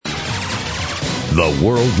The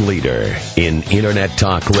world leader in Internet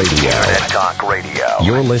Talk Radio. Internet Talk Radio.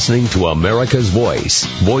 You're listening to America's Voice,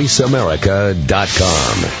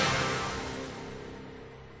 voiceamerica.com.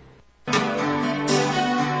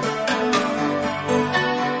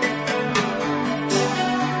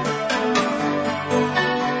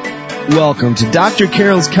 Welcome to Dr.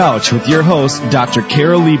 Carole's Couch with your host, Dr.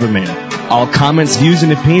 Carole Lieberman. All comments, views,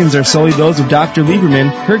 and opinions are solely those of Dr.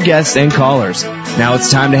 Lieberman, her guests, and callers. Now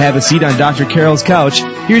it's time to have a seat on Dr. Carole's Couch.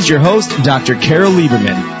 Here's your host, Dr. Carole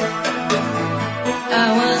Lieberman.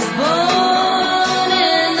 I was born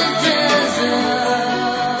in the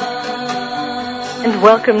desert. And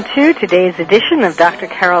welcome to today's edition of Dr.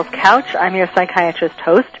 Carole's Couch. I'm your psychiatrist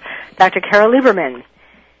host, Dr. Carole Lieberman.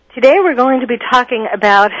 Today we're going to be talking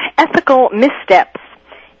about ethical missteps,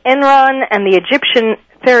 Enron and the Egyptian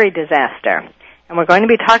Ferry disaster. And we're going to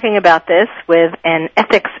be talking about this with an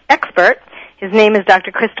ethics expert. His name is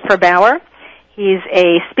Dr. Christopher Bauer. He's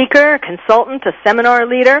a speaker, a consultant, a seminar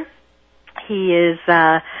leader. He is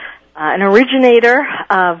an originator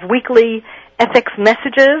of weekly ethics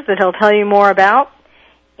messages that he'll tell you more about.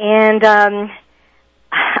 And, and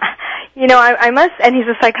he's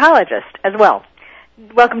a psychologist as well.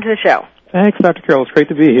 Welcome to the show. Thanks, Dr. Carole. It's great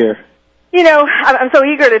to be here. You know, I'm so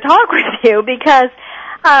eager to talk with you because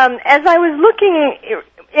as I was looking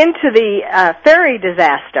into the ferry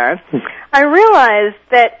disaster, I realized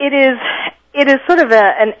that it is sort of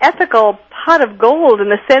an ethical pot of gold in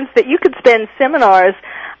the sense that you could spend seminars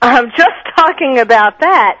just talking about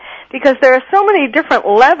that because there are so many different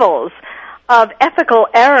levels of ethical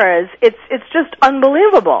errors. It's just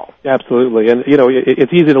unbelievable. Absolutely, and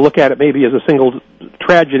it's easy to look at it maybe as a single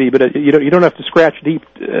tragedy, but you don't have to scratch deep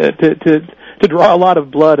to draw a lot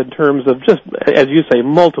of blood in terms of just, as you say,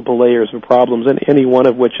 multiple layers of problems, and any one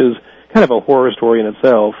of which is kind of a horror story in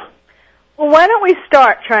itself. Well, why don't we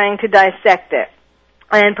start trying to dissect it,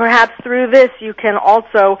 and perhaps through this you can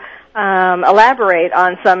also elaborate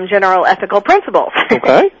on some general ethical principles.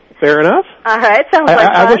 Okay. Fair enough. All right, sounds like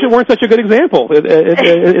fun. I wish it weren't such a good example, since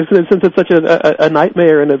it's such a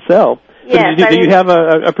nightmare in itself. Yes, do you have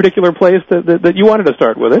a particular place that you wanted to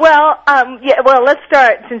start with it? Well, let's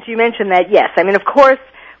start, since you mentioned that, yes. I mean, of course,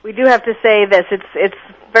 we do have to say this. It's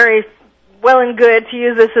very well and good to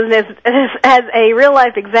use this as a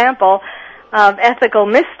real-life example of ethical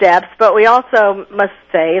missteps, but we also must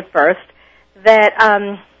say first that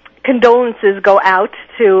condolences go out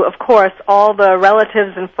to, of course, all the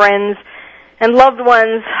relatives and friends and loved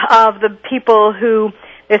ones of the people who,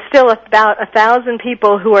 there's still about 1,000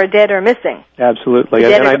 people who are dead or missing. Absolutely. The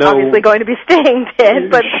dead and are I know, obviously going to be staying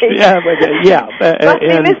dead, but they must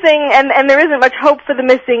be missing, and there isn't much hope for the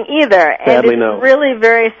missing either. Sadly, and it's no. really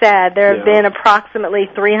very sad. There have been approximately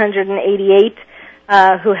 388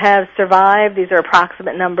 who have survived. These are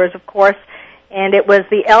approximate numbers, of course. And it was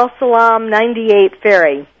the El Salam 98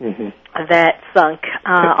 ferry that sunk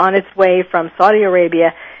on its way from Saudi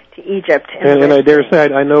Arabia to Egypt. And I dare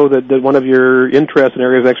say, I know that one of your interests and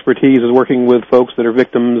areas of expertise is working with folks that are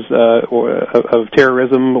victims of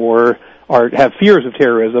terrorism or have fears of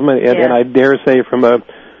terrorism. And I dare say, from our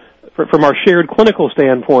shared clinical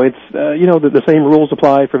standpoints, that the same rules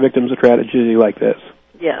apply for victims of tragedy like this.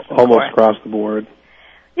 Yes, almost across the board.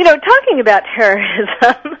 Talking about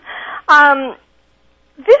terrorism.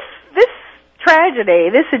 This tragedy,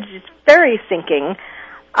 this ferry sinking,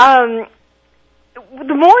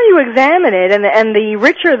 the more you examine it and the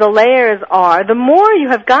richer the layers are, the more you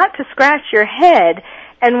have got to scratch your head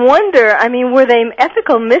and wonder, were they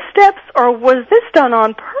ethical missteps or was this done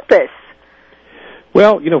on purpose?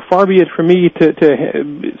 Well, far be it from me to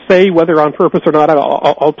say whether on purpose or not.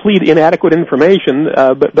 I'll plead inadequate information,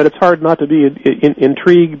 but it's hard not to be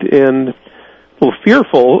intrigued and a little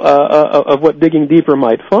fearful of what digging deeper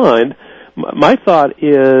might find. My thought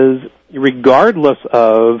is, regardless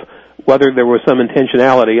of whether there was some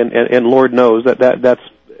intentionality, and Lord knows that's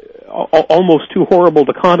almost too horrible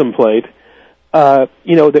to contemplate,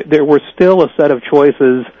 there were still a set of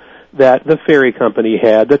choices that the ferry company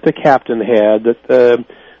had, that the captain had, that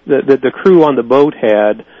the crew on the boat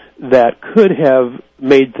had, that could have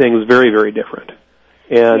made things very, very different.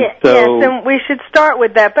 And yes, and we should start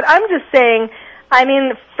with that. But I'm just saying,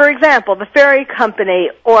 for example, the ferry company,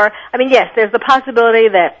 yes, there's the possibility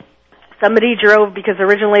that somebody drove because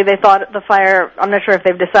originally they thought the fire, I'm not sure if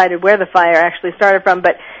they've decided where the fire actually started from,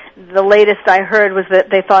 but the latest I heard was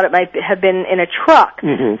that they thought it might have been in a truck.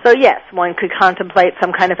 Mm-hmm. So yes, one could contemplate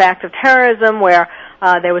some kind of act of terrorism where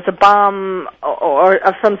there was a bomb or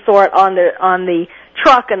of some sort on the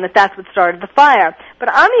truck, and that's what started the fire. But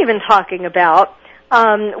I'm even talking about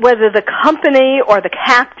whether the company or the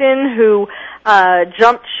captain who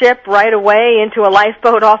jumped ship right away into a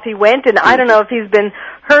lifeboat, off he went, and I don't know if he's been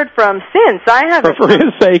heard from since. I haven't. For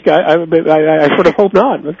his sake, I sort of hope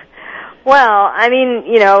not. Well, I mean,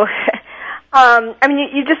 you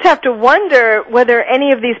just have to wonder whether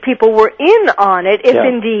any of these people were in on it, if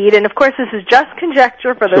indeed, and of course this is just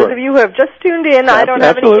conjecture for those of you who have just tuned in. I don't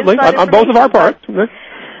have any inside on both of our parts.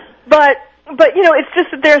 But it's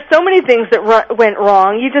just that there are so many things that went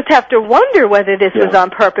wrong. You just have to wonder whether this was on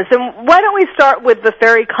purpose. And why don't we start with the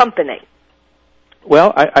Ferry company?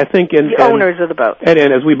 Well, I think the owners of the boat, and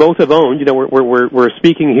as we both have owned, we're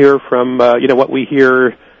speaking here from what we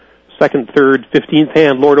hear second, third, 15th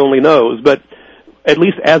hand, Lord only knows. But at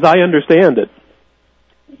least as I understand it,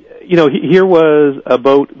 here was a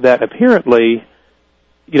boat that apparently,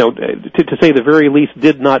 to say the very least,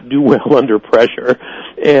 did not do well under pressure.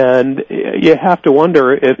 And you have to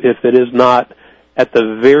wonder if it is not, at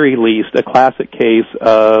the very least, a classic case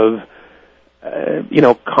of,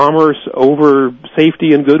 commerce over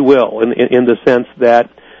safety and goodwill in the sense that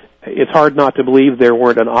it's hard not to believe there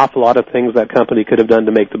weren't an awful lot of things that company could have done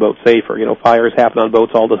to make the boat safer. Fires happen on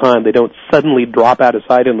boats all the time. They don't suddenly drop out of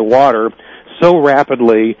sight in the water so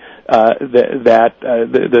rapidly that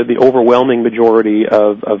the overwhelming majority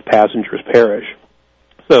of passengers perish.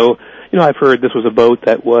 So, I've heard this was a boat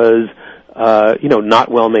that was,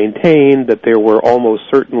 not well maintained, that there were almost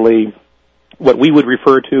certainly what we would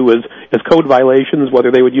refer to as code violations.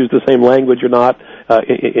 Whether they would use the same language or not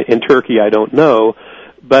in Turkey, I don't know.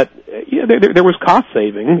 But there was cost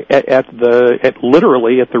saving at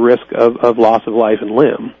literally at the risk of loss of life and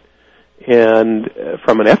limb. And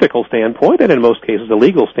from an ethical standpoint, and in most cases a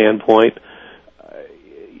legal standpoint,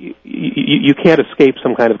 you can't escape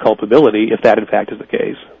some kind of culpability if that in fact is the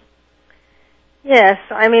case. Yes,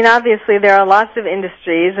 I mean, obviously there are lots of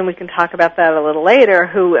industries, and we can talk about that a little later,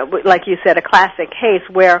 who, like you said, a classic case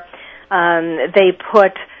where they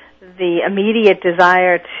put the immediate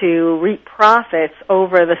desire to reap profits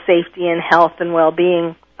over the safety and health and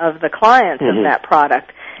well-being of the clients of that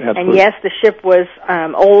product. Absolutely. And yes, the ship was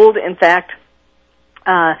old. In fact,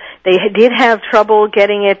 they did have trouble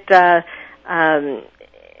getting it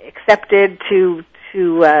accepted to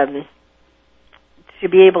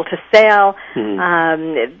be able to sail.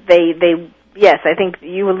 Yes, I think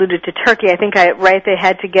you alluded to Turkey. I think they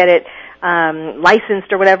had to get it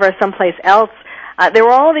licensed or whatever someplace else. There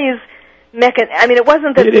were all these it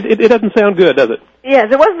wasn't that it doesn't sound good, does it? Yes,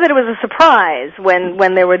 it wasn't that it was a surprise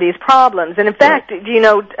when there were these problems. And in fact,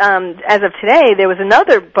 as of today, there was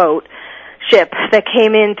another ship that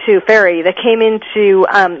came into Ferry, that came into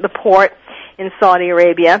the port in Saudi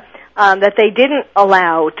Arabia, that they didn't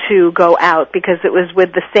allow to go out because it was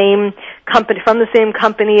with the same company, from the same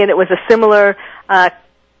company, and it was a similar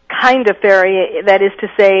kind of ferry, that is to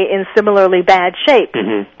say, in similarly bad shape.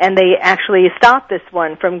 And they actually stopped this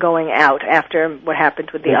one from going out after what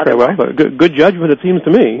happened with the other one. Well, good judgment, it seems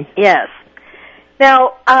to me. Yes.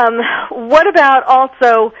 Now, what about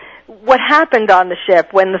also what happened on the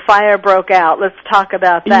ship when the fire broke out? Let's talk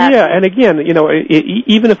about that. Yeah, and again,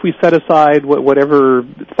 even if we set aside whatever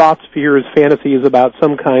thoughts, fears, fantasies about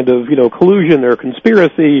some kind of, collusion or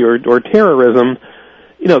conspiracy or terrorism,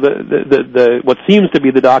 the what seems to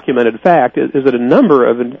be the documented fact is that a number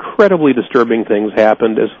of incredibly disturbing things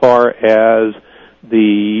happened as far as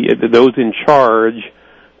those in charge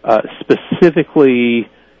specifically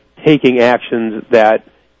taking actions that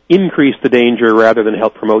increase the danger rather than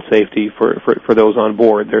help promote safety for those on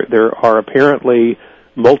board. There are apparently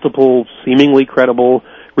multiple seemingly credible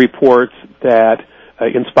reports that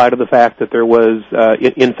in spite of the fact that there was,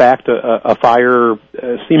 in fact, a fire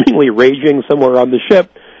seemingly raging somewhere on the ship,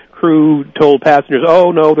 crew told passengers,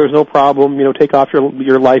 "Oh no, there's no problem. Take off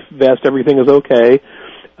your life vest. Everything is okay."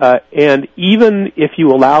 And even if you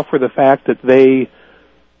allow for the fact that they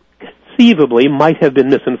conceivably might have been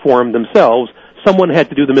misinformed themselves, someone had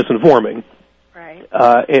to do the misinforming. Right.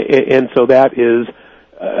 And so that is,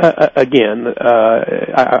 again,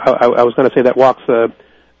 I was going to say that walks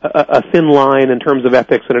a thin line in terms of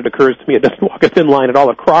ethics, and it occurs to me it doesn't walk a thin line at all.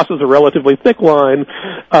 It crosses a relatively thick line,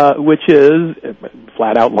 which is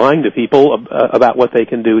flat out lying to people about what they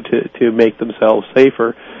can do to make themselves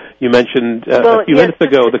safer. You mentioned a few minutes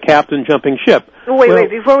ago the captain jumping ship. Wait,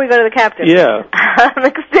 before we go to the captain. Yeah.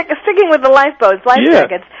 Sticking with the lifeboats, life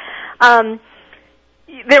jackets.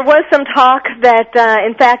 There was some talk that,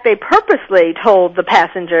 in fact, they purposely told the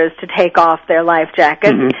passengers to take off their life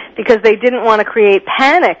jackets because they didn't want to create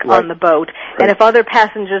panic on the boat. Right. And if other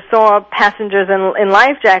passengers saw passengers in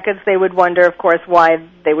life jackets, they would wonder, of course, why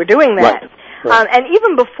they were doing that. Right. And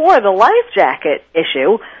even before the life jacket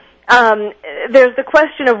issue, there's the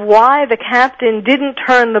question of why the captain didn't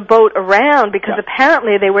turn the boat around, because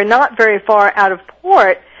apparently they were not very far out of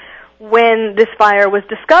port when this fire was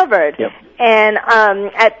discovered. Yep. And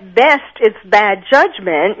at best, it's bad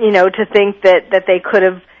judgment, to think that they could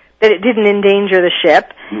have, that it didn't endanger the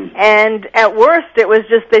ship. And at worst, it was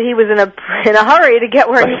just that he was in a hurry to get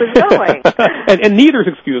where he was going. and neither is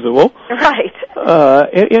excusable. Right.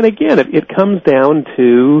 And again, it comes down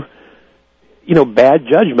to bad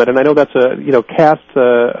judgment, and I know that's casts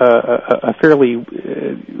a fairly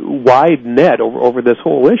wide net over this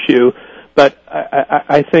whole issue. But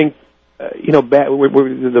I think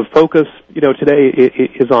the focus today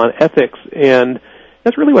is on ethics, and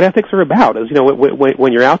that's really what ethics are about. Is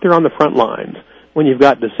when you're out there on the front lines, when you've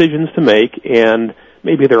got decisions to make, and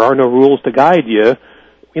maybe there are no rules to guide you.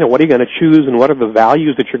 What are you going to choose, and what are the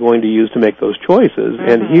values that you're going to use to make those choices? Mm-hmm.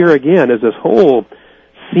 And here again is this whole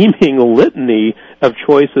seeming litany of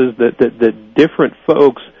choices that different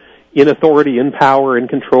folks in authority, in power, in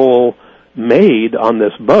control made on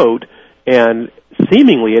this boat, and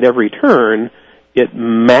seemingly at every turn, it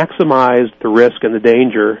maximized the risk and the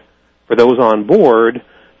danger for those on board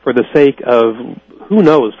for the sake of, who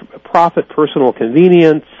knows, profit, personal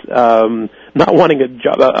convenience, not wanting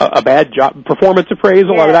a bad job, performance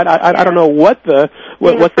appraisal. Yeah. I don't know what the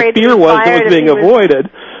fear was that was being avoided.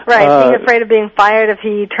 Right, being afraid of being fired if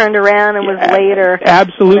he turned around and was late or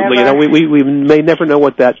absolutely. Whatever. We may never know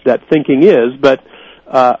what that thinking is, but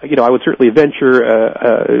I would certainly venture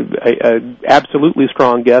a absolutely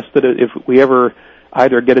strong guess that if we ever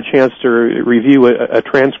either get a chance to review a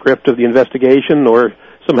transcript of the investigation or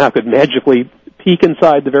somehow could magically peek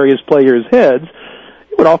inside the various players' heads,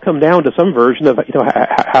 it would all come down to some version of,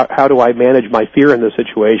 how do I manage my fear in this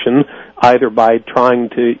situation, either by trying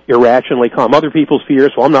to irrationally calm other people's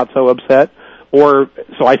fears so I'm not so upset, or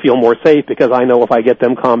so I feel more safe because I know if I get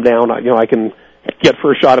them calmed down, I can get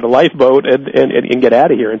first shot at a lifeboat and get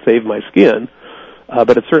out of here and save my skin.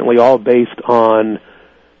 But it's certainly all based on,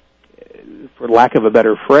 for lack of a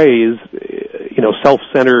better phrase,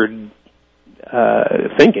 self-centered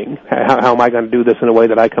thinking. How am I going to do this in a way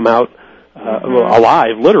that I come out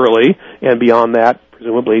alive, literally, and beyond that,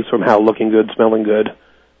 presumably somehow looking good, smelling good,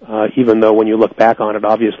 even though when you look back on it,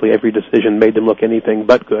 obviously every decision made them look anything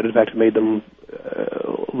but good. In fact, it made them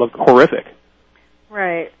look horrific.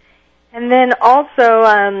 Right. And then also,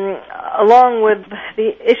 along with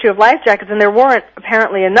the issue of life jackets, and there weren't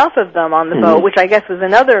apparently enough of them on the boat, which I guess was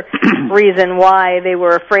another reason why they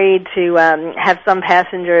were afraid to have some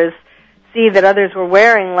passengers see that others were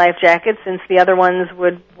wearing life jackets, since the other ones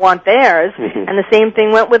would want theirs. And the same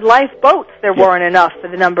thing went with lifeboats. There weren't enough for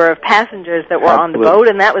the number of passengers that were on the boat,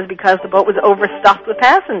 and that was because the boat was overstuffed with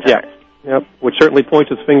passengers. Yep. Which certainly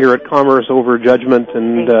points its finger at commerce over judgment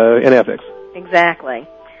and ethics. Exactly.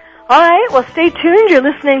 All right, well, stay tuned. You're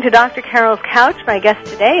listening to Dr. Carole's Couch. My guest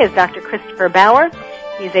today is Dr. Christopher Bauer.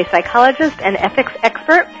 He's a psychologist and ethics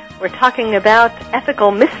expert. We're talking about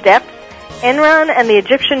ethical missteps, Enron, and the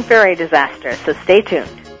Egyptian ferry disaster. So stay tuned.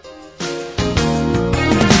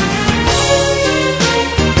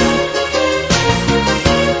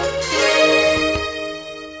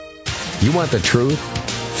 You want the truth?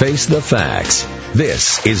 Face the facts.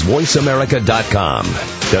 This is VoiceAmerica.com.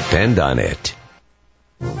 Depend on it.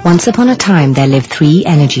 Once upon a time, there lived 3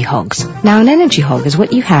 energy hogs. Now, an energy hog is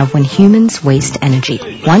what you have when humans waste energy.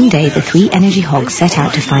 One day, the 3 energy hogs set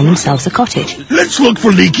out to find themselves a cottage. Let's look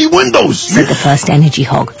for leaky windows, said the first energy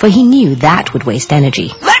hog, for he knew that would waste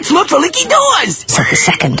energy. Let's look for leaky doors, said the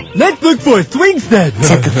second. Let's look for swings then,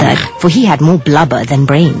 said the third, for he had more blubber than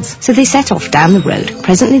brains. So they set off down the road.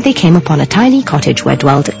 Presently, they came upon a tiny cottage where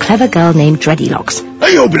dwelled a clever girl named Dreadylocks.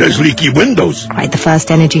 I hope it has leaky windows, cried the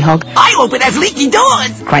first energy hog. I hope it has leaky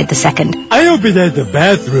doors, cried the second. I hope it has a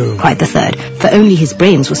bathroom, cried the third, for only his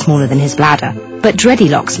brains were smaller than his bladder. But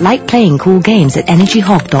Dreadylocks liked playing cool games at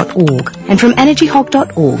energyhog.org, and from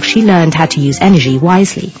energyhog.org she learned how to use energy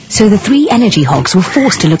wisely. So the 3 energy hogs were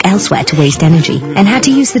forced to look elsewhere to waste energy, and had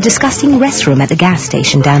to use the disgusting restroom at the gas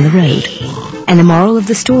station down the road. And the moral of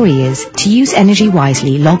the story is, to use energy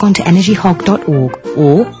wisely, log on to energyhog.org,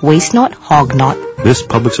 or waste not, hog not. This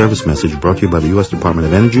public service message brought to you by the U.S. Department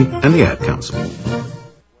of Energy and the Ad Council.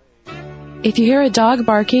 If you hear a dog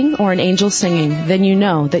barking or an angel singing, then you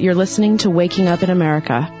know that you're listening to Waking Up in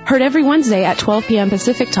America. Heard every Wednesday at 12 p.m.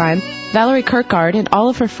 Pacific Time, Valerie Kirkgard and all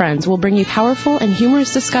of her friends will bring you powerful and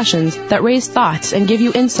humorous discussions that raise thoughts and give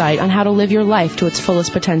you insight on how to live your life to its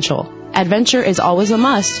fullest potential. Adventure is always a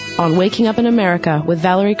must on Waking Up in America with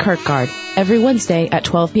Valerie Kirkgard, every Wednesday at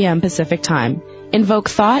 12 p.m. Pacific Time. Invoke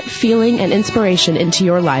thought, feeling, and inspiration into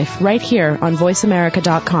your life right here on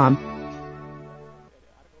VoiceAmerica.com.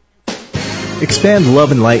 Expand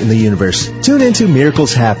love and light in the universe. Tune into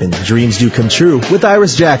Miracles Happen, Dreams Do Come True with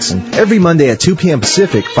Iris Jackson every Monday at 2 p.m.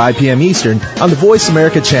 Pacific, 5 p.m. Eastern on the Voice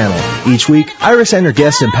America channel. Each week, Iris and her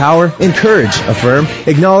guests empower, encourage, affirm,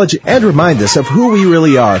 acknowledge, and remind us of who we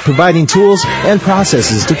really are, providing tools and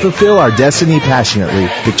processes to fulfill our destiny passionately,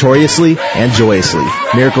 victoriously, and joyously.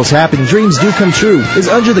 Miracles Happen, Dreams Do Come True is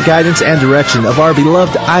under the guidance and direction of our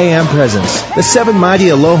beloved I Am Presence, the seven mighty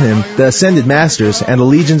Elohim, the Ascended Masters, and the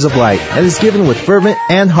Legions of Light, and is given with fervent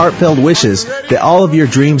and heartfelt wishes that all of your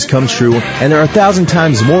dreams come true and are 1,000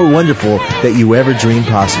 times more wonderful than you ever dreamed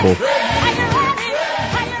possible.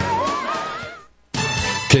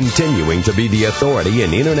 Continuing to be the authority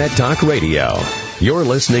in Internet Talk Radio. You're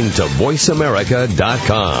listening to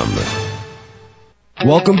VoiceAmerica.com.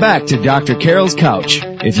 Welcome back to Dr. Carol's Couch.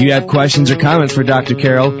 If you have questions or comments for Dr.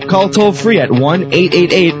 Carole, call toll-free at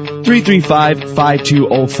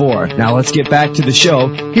 1-888-335-5204. Now let's get back to the show.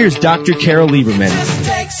 Here's Dr. Carole Lieberman.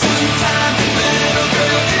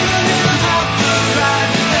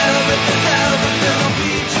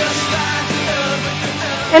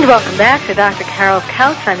 And welcome back to Dr. Carol's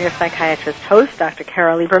Couch. I'm your psychiatrist host, Dr.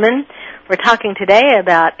 Carole Lieberman. We're talking today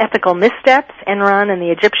about ethical missteps, Enron and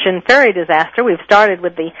the Egyptian ferry disaster. We've started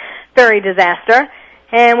with the ferry disaster,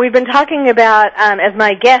 and we've been talking about, as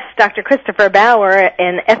my guest, Dr. Christopher Bauer,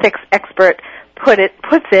 an ethics expert,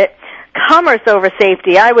 puts it, commerce over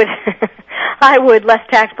safety. I would less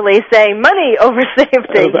tactfully say money over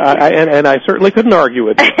safety. And I certainly couldn't argue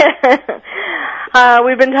with you.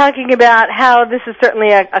 We've been talking about how this is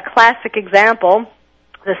certainly a classic example,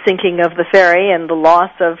 the sinking of the ferry and the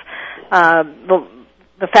loss of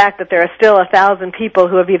the fact that there are still 1,000 people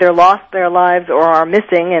who have either lost their lives or are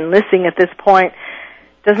missing, and missing at this point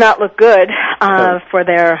does not look good for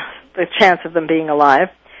the chance of them being alive.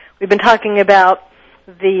 We've been talking about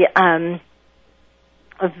the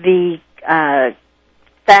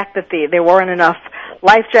fact that there weren't enough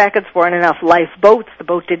life jackets, weren't enough lifeboats. The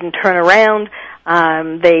boat didn't turn around.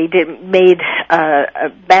 They made a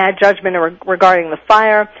bad judgment regarding the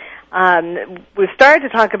fire. We've started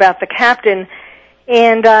to talk about the captain,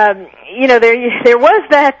 and there was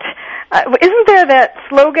that. Isn't there that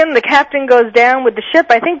slogan? The captain goes down with the ship.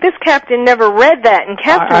 I think this captain never read that in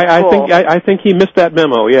captain school. I think he missed that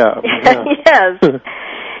memo. Yeah. Yes,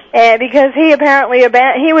 and because he apparently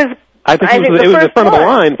he was. I think it was the front of the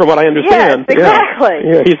line, from what I understand. Yes, exactly.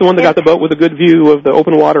 Yeah. He's the one that got the boat with a good view of the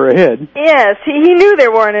open water ahead. Yes, he knew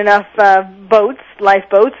there weren't enough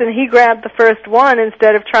lifeboats, and he grabbed the first one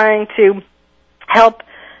instead of trying to help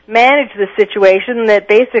manage the situation that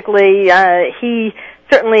basically he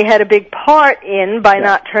certainly had a big part in by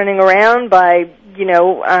not turning around, by,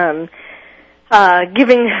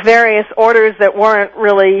 giving various orders that weren't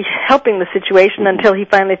really helping the situation until he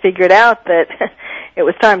finally figured out that it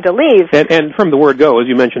was time to leave. And from the word go, as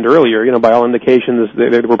you mentioned earlier, by all indications,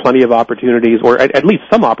 there were plenty of opportunities, or at least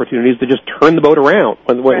some opportunities, to just turn the boat around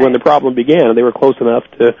when the problem began. And they were close enough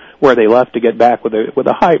to where they left to get back with a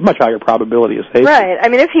much higher probability of safety. Right. I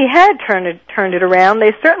mean, if he had turned it around,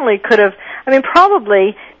 they certainly could have. I mean,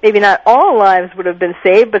 probably maybe not all lives would have been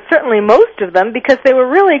saved, but certainly most of them, because they were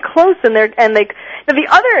really close. The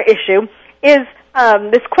other issue is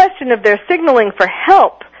this question of their signaling for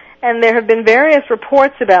help. And there have been various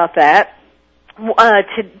reports about that.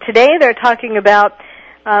 Today they're talking about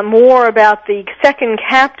more about the second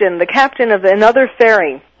captain, the captain of another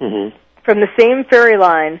ferry from the same ferry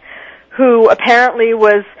line, who apparently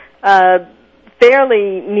was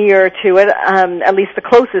fairly near to it, at least the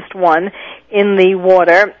closest one in the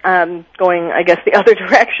water, going, I guess, the other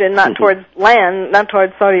direction, not towards land, not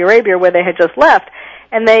towards Saudi Arabia where they had just left.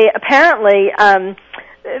 And they apparently,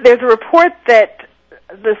 there's a report that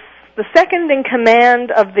the second in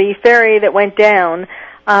command of the ferry that went down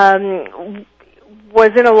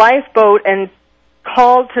was in a lifeboat and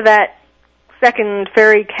called to that second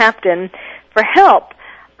ferry captain for help.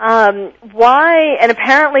 Why? And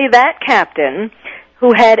apparently that captain,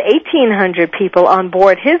 who had 1,800 people on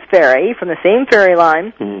board his ferry from the same ferry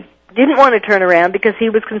line, didn't want to turn around because he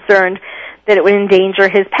was concerned that it would endanger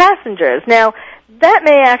his passengers. Now, that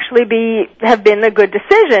may actually have been a good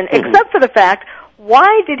decision, except for the fact,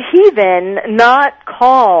 why did he then not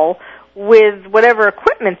call with whatever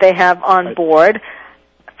equipment they have on board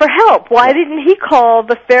for help? Why didn't he call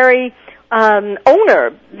the ferry owner?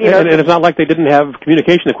 And it's not like they didn't have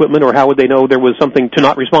communication equipment, or how would they know there was something to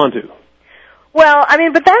not respond to? Well, I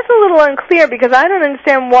mean, but that's a little unclear, because I don't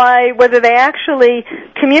understand whether they actually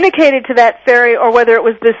communicated to that ferry or whether it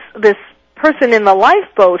was this person in the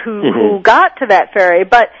lifeboat who got to that ferry.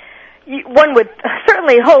 But one would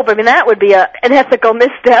certainly hope. I mean, that would be an ethical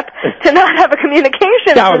misstep to not have a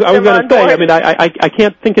communication yeah, system I was going to say. board. I mean, I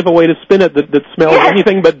can't think of a way to spin it that smells yes.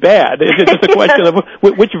 anything but bad. It's just a question of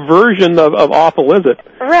which version of awful is it.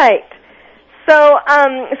 Right. So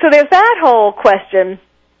there's that whole question,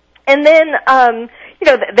 and then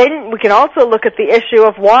then we can also look at the issue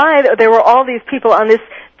of why there were all these people on this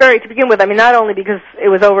ferry to begin with. I mean, not only because it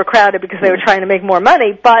was overcrowded because they were trying to make more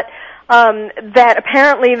money, but that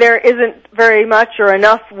apparently there isn't very much or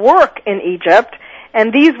enough work in Egypt,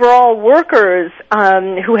 and these were all workers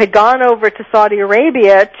who had gone over to Saudi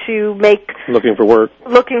Arabia to looking for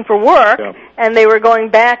work, yeah. And they were going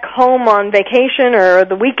back home on vacation or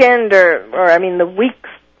the weekend or I mean the weeks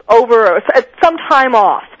over or some time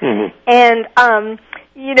off, and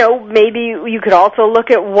maybe you could also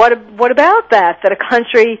look at what about that a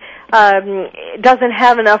country doesn't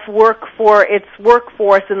have enough work for its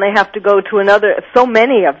workforce, and they have to go to another. So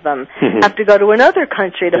many of them have to go to another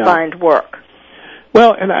country to find work.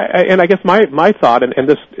 Well, and I guess my thought, and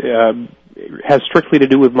this has strictly to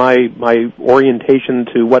do with my orientation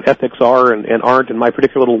to what ethics are and aren't, in my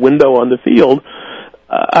particular little window on the field.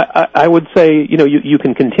 I would say you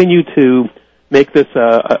can continue to make this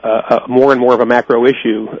a more and more of a macro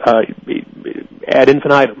issue ad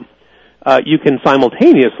infinitum. You can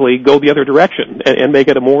simultaneously go the other direction and make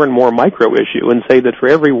it a more and more micro issue and say that for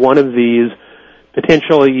every one of these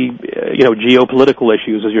potentially, geopolitical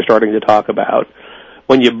issues, as you're starting to talk about,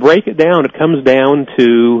 when you break it down, it comes down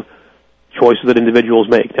to choices that individuals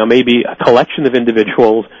make. Now, maybe a collection of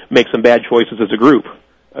individuals make some bad choices as a group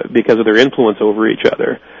because of their influence over each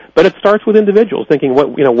other. But it starts with individuals thinking,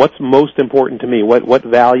 what's most important to me? What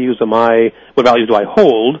values do I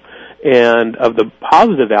hold? And of the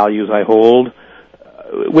positive values I hold,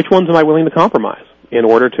 which ones am I willing to compromise in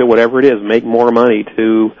order to, whatever it is, make more money,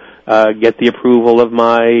 to get the approval of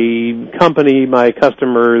my company, my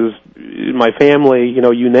customers, my family,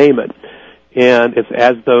 you name it. And it's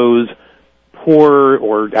as those poor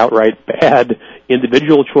or outright bad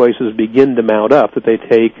individual choices begin to mount up that they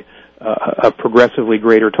take a progressively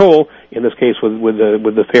greater toll. In this case, with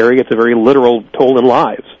the ferry, it's a very literal toll in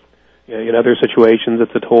lives. In other situations,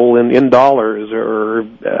 it's a toll in dollars or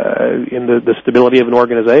in the stability of an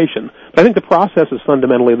organization. But I think the process is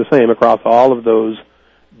fundamentally the same across all of those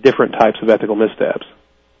different types of ethical missteps.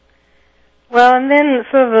 Well, and then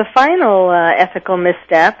sort of the final ethical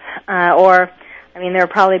misstep, there are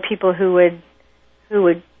probably people who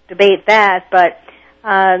would debate that, but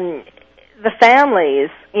the families,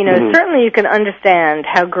 certainly you can understand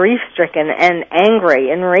how grief-stricken and angry,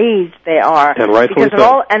 enraged they are. And rightfully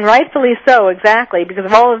so. And rightfully so, exactly, because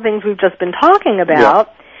of all the things we've just been talking about.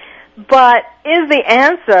 Yeah. But is the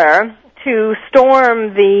answer to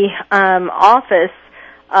storm the office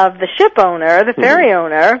of the ship owner, the ferry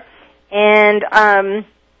owner, and,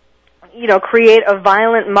 create a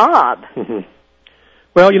violent mob?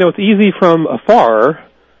 Well, it's easy from afar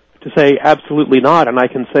to say absolutely not, and I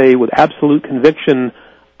can say with absolute conviction,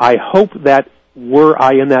 I hope that were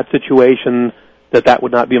I in that situation, that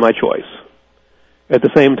would not be my choice. At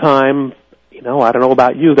the same time, I don't know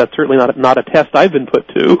about you, that's certainly not a test I've been put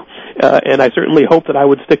to, and I certainly hope that I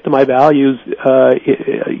would stick to my values,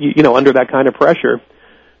 under that kind of pressure.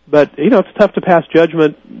 But, it's tough to pass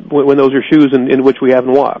judgment when those are shoes in which we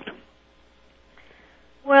haven't walked.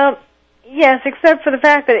 Well, yes, except for the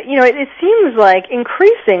fact that, it seems like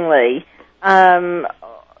increasingly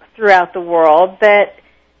throughout the world that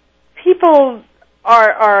people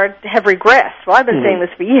have regressed. Well, I've been saying this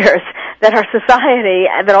for years, that our society,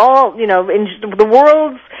 that all, in the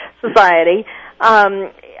world's society,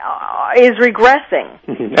 is regressing.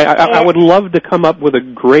 I would love to come up with a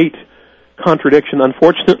great contradiction.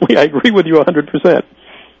 Unfortunately, I agree with you 100%.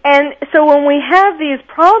 And so when we have these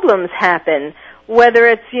problems happen, whether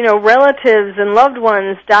it's, relatives and loved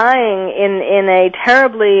ones dying in a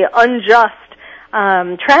terribly unjust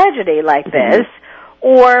tragedy like this,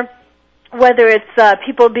 or whether it's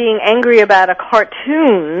people being angry about a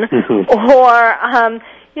cartoon, or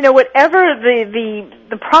whatever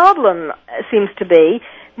the problem seems to be,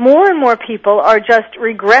 more and more people are just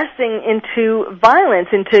regressing into violence,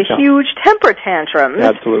 into huge temper tantrums.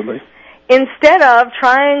 Absolutely. Instead of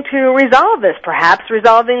trying to resolve this, perhaps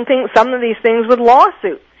resolving some of these things with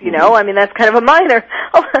lawsuits. That's kind of a minor,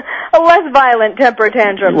 a less violent temper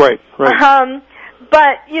tantrum. Right.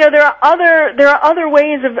 But there are other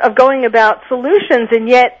ways of going about solutions, and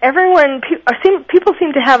yet people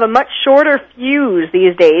seem to have a much shorter fuse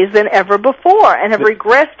these days than ever before, and have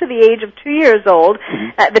regressed to the age of 2 years old,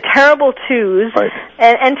 the terrible twos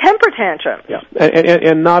and temper tantrums. Yeah,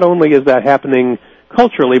 and not only is that happening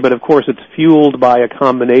culturally, but of course it's fueled by a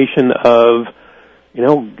combination of,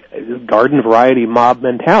 garden variety mob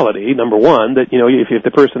mentality, number one, that, if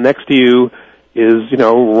the person next to you is,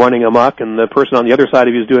 running amok and the person on the other side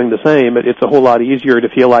of you is doing the same, it's a whole lot easier to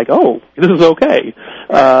feel like, oh, this is okay.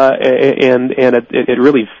 And it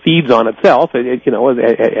really feeds on itself, as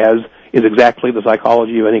is exactly the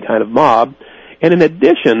psychology of any kind of mob. And in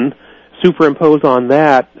addition, superimpose on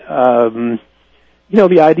that, the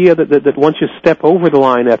idea that once you step over the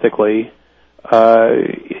line ethically,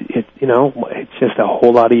 it's just a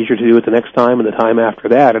whole lot easier to do it the next time and the time after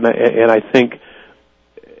that. And I think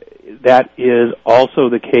that is also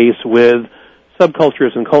the case with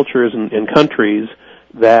subcultures and cultures and countries,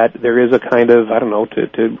 that there is a kind of,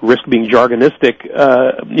 to risk being jargonistic,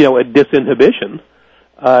 a disinhibition.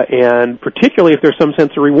 And particularly if there's some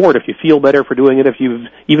sense of reward, if you feel better for doing it,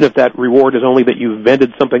 even if that reward is only that you've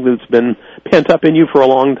vented something that's been pent up in you for a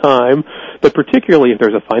long time, but particularly if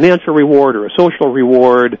there's a financial reward or a social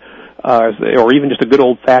reward, or even just a good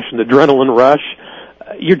old-fashioned adrenaline rush,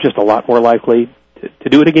 you're just a lot more likely to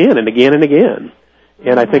do it again and again and again.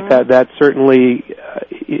 And I think that certainly,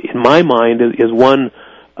 in my mind, is one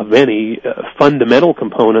of many fundamental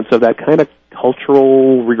components of that kind of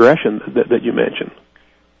cultural regression that you mentioned.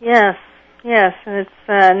 Yes,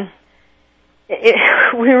 and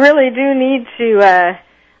we really do need to,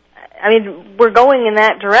 we're going in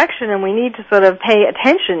that direction, and we need to sort of pay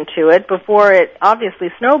attention to it before it obviously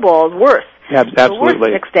snowballs worse. Absolutely. To a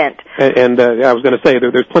worse extent. And I was going to say,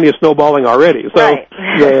 there's plenty of snowballing already. So right.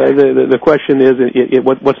 the question is,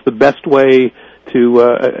 what's the best way to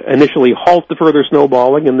initially halt the further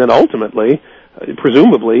snowballing and then ultimately,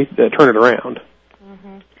 presumably, turn it around?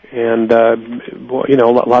 And,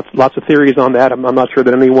 lots of theories on that. I'm not sure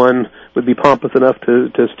that anyone would be pompous enough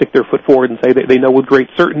to stick their foot forward and say they know with great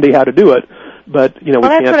certainty how to do it. But, we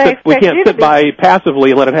can't sit by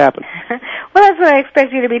passively and let it happen. Well, that's what I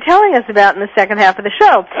expect you to be telling us about in the second half of the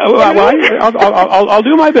show. I'll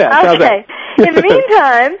do my best. Okay. How's that? In the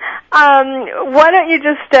meantime, why don't you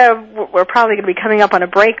just, we're probably going to be coming up on a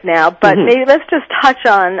break now, but maybe let's just touch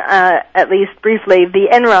on, at least briefly, the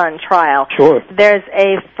Enron trial. Sure. There's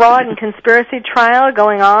a fraud and conspiracy trial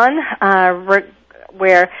going on,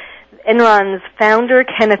 where Enron's founder,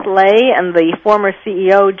 Kenneth Lay, and the former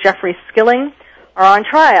CEO, Jeffrey Skilling, are on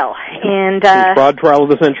trial. And the fraud trial of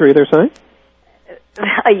the century, they're saying?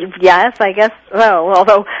 Yes, I guess so.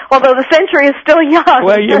 Although the century is still young.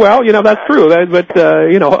 Well, that's true. But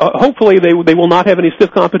hopefully they will not have any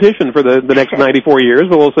stiff competition for the next 94 years.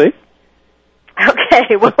 But we'll see.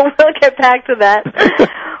 Okay, well, we'll get back to that.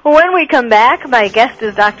 When we come back, my guest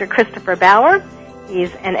is Dr. Christopher Bauer.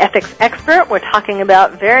 He's an ethics expert. We're talking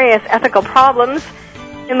about various ethical problems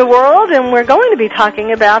in the world, and we're going to be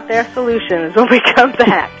talking about their solutions when we come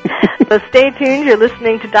back. So stay tuned. You're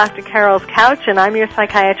listening to Dr. Carole's Couch, and I'm your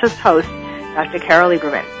psychiatrist host, Dr. Carole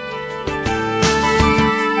Lieberman.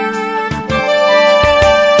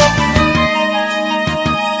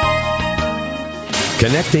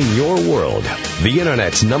 Connecting your world. The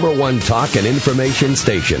Internet's #1 talk and information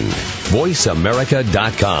station.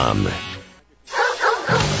 VoiceAmerica.com.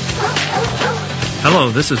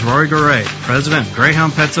 Hello, this is Rory Garay, President of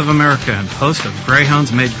Greyhound Pets of America and host of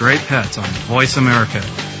Greyhounds Made Great Pets on Voice America.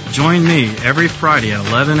 Join me every Friday at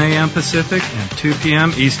 11 a.m. Pacific and 2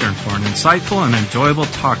 p.m. Eastern for an insightful and enjoyable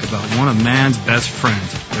talk about one of man's best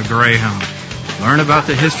friends, the Greyhound. Learn about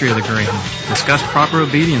the history of the Greyhound, discuss proper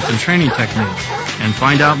obedience and training techniques, and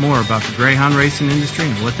find out more about the Greyhound racing industry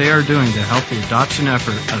and what they are doing to help the adoption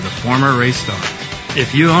effort of the former race star.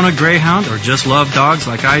 If you own a Greyhound or just love dogs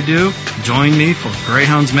like I do, join me for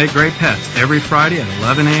Greyhounds Make Great Pets every Friday at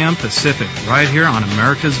 11 a.m. Pacific, right here on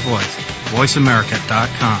America's Voice,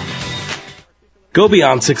 VoiceAmerica.com. Go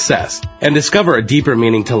beyond success and discover a deeper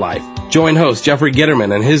meaning to life. Join host Jeffrey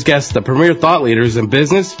Gitterman and his guests, the premier thought leaders in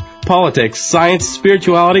business, politics, science,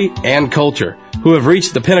 spirituality, and culture, who have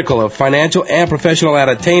reached the pinnacle of financial and professional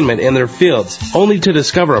attainment in their fields, only to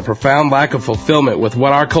discover a profound lack of fulfillment with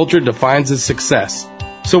what our culture defines as success.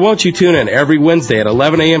 So won't you tune in every Wednesday at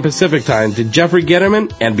 11 a.m. Pacific Time to Jeffrey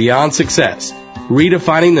Gitterman and Beyond Success,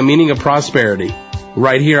 redefining the meaning of prosperity,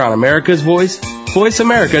 right here on America's Voice,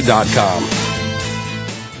 VoiceAmerica.com.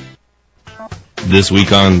 This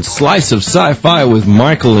week on Slice of Sci-Fi with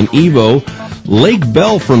Michael and Evo, Lake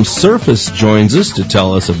Bell from Surface joins us to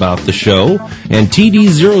tell us about the show, and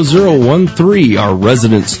TD0013, our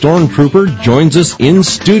resident stormtrooper, joins us in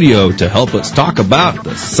studio to help us talk about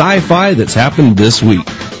the sci-fi that's happened this week.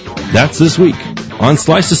 That's this week on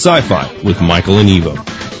Slice of Sci-Fi with Michael and Evo.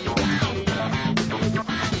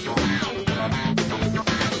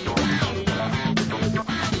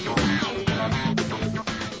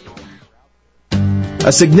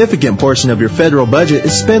 A significant portion of your federal budget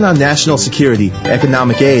is spent on national security,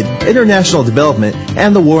 economic aid, international development,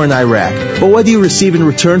 and the war in Iraq. But what do you receive in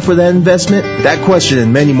return for that investment? That question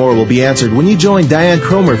and many more will be answered when you join Diane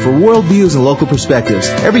Cromer for Worldviews and Local Perspectives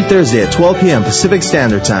every Thursday at 12 p.m. Pacific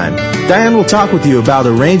Standard Time. Diane will talk with you about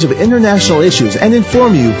a range of international issues and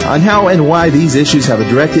inform you on how and why these issues have a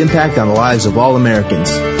direct impact on the lives of all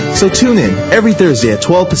Americans. So tune in every Thursday at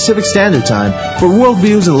 12 Pacific Standard Time for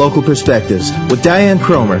Worldviews and Local Perspectives with Diane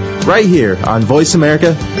Cromer, right here on Voice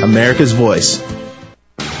America, America's Voice.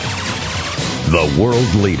 The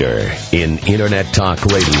world leader in Internet Talk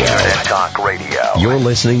Radio. You're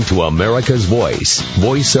listening to America's Voice,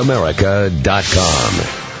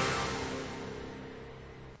 voiceamerica.com.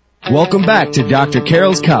 Welcome back to Dr.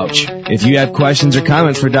 Carol's Couch. If you have questions or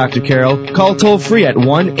comments for Dr. Carole, call toll-free at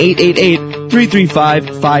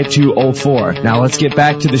 1-888-335-5204. Now let's get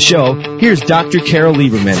back to the show. Here's Dr. Carole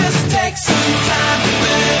Lieberman.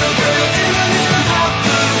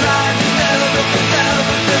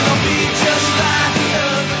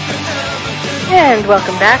 And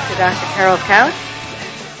welcome back to Dr. Carole's Couch.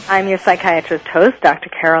 I'm your psychiatrist host, Dr.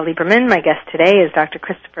 Carole Lieberman. My guest today is Dr.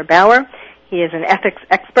 Christopher Bauer. He is an ethics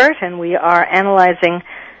expert, and we are analyzing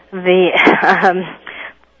the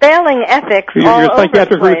failing ethics all over the place. Your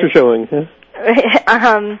psychiatric roots are showing.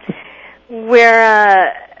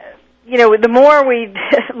 The more we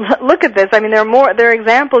look at this, I mean, there are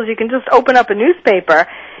examples. You can just open up a newspaper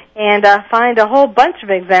and find a whole bunch of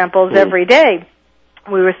examples every day.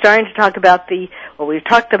 We were starting to talk about we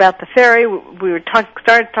talked about the Ferry. We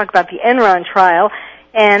started to talk about the Enron trial,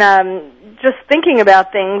 and just thinking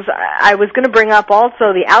about things, I was going to bring up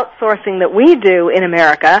also the outsourcing that we do in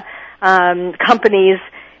America. Companies,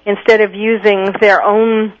 instead of using their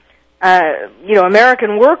own,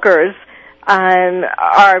 American workers,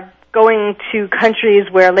 are going to countries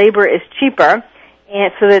where labor is cheaper,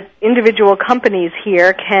 and so that individual companies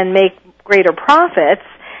here can make greater profits,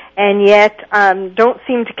 and yet don't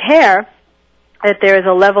seem to care that there is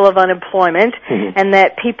a level of unemployment, and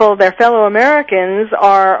that people, their fellow Americans,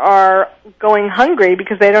 are going hungry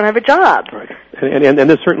because they don't have a job. Right. And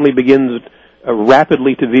this certainly begins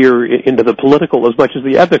rapidly to veer into the political as much as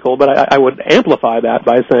the ethical, but I would amplify that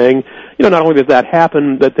by saying, not only does that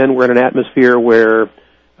happen, but then we're in an atmosphere where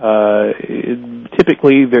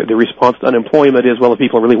typically the response to unemployment is, well, if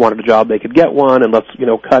people really wanted a job, they could get one, and let's,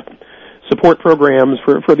 cut support programs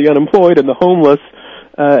for the unemployed and the homeless.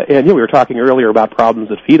 And we were talking earlier about problems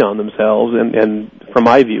that feed on themselves, and from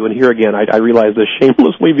my view, and here again, I realize this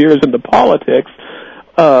shamelessly veers into politics.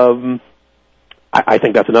 I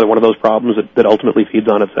think that's another one of those problems that ultimately feeds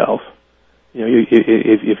on itself.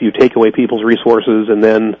 If you take away people's resources and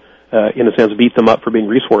then, in a sense, beat them up for being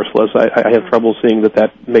resourceless, I have trouble seeing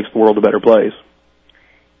that makes the world a better place.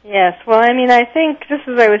 Yes, well, I mean, I think, just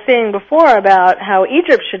as I was saying before about how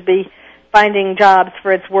Egypt should be finding jobs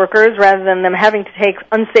for its workers rather than them having to take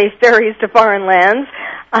unsafe ferries to foreign lands.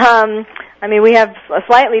 I mean, we have a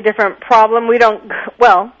slightly different problem. We don't,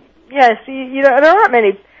 well, yes, there aren't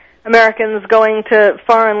many Americans going to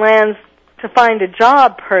foreign lands to find a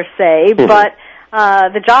job per se, but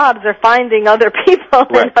the jobs are finding other people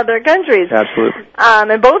in other countries. Absolutely.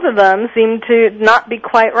 And both of them seem to not be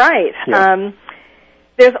quite right. Yeah.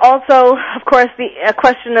 There's also, of course, a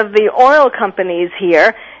question of the oil companies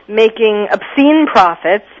here making obscene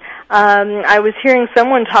profits. I was hearing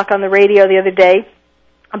someone talk on the radio the other day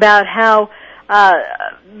about how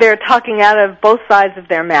they're talking out of both sides of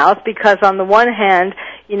their mouth, because on the one hand,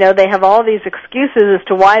 they have all these excuses as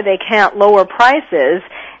to why they can't lower prices,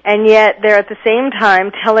 and yet they're at the same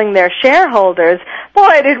time telling their shareholders,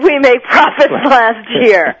 boy, did we make profits last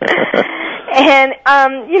year. And,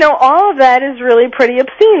 all of that is really pretty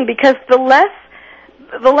obscene, because the less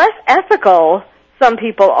ethical some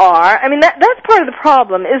people are, I mean, that's part of the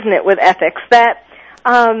problem, isn't it, with ethics, that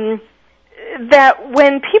when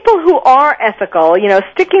people who are ethical,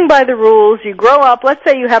 sticking by the rules, you grow up, let's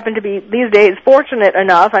say you happen to be, these days, fortunate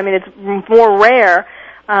enough, I mean, it's more rare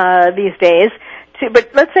these days,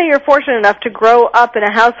 but let's say you're fortunate enough to grow up in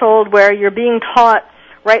a household where you're being taught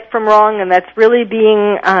right from wrong, and that's really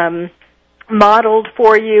being modeled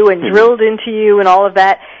for you and drilled into you and all of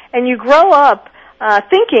that, and you grow up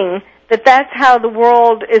thinking that that's how the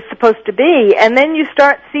world is supposed to be, and then you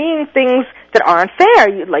start seeing things that aren't fair.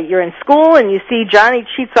 You're in school and you see Johnny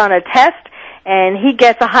cheats on a test and he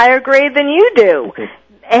gets a higher grade than you do.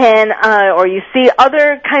 And or you see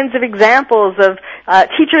other kinds of examples of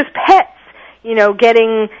teachers' pets,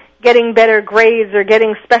 getting better grades or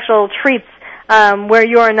getting special treats where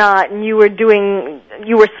you're not, and you were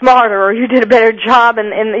smarter or you did a better job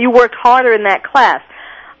and you worked harder in that class.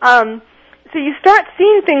 So you start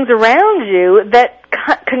seeing things around you that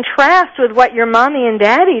contrast with what your mommy and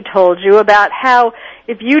daddy told you about how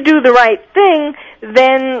if you do the right thing,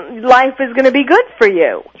 then life is going to be good for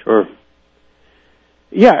you. Sure.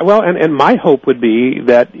 Yeah, well, and my hope would be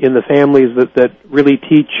that in the families that really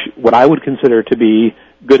teach what I would consider to be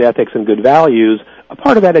good ethics and good values, a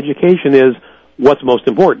part of that education is what's most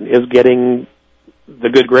important. Is getting the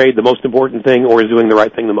good grade the most important thing, or is doing the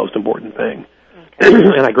right thing the most important thing? Okay.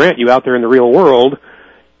 And I grant you, out there in the real world,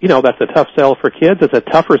 that's a tough sell for kids. It's a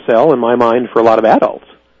tougher sell, in my mind, for a lot of adults.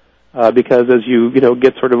 Because as you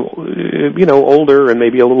get sort of, older and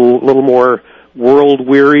maybe a little more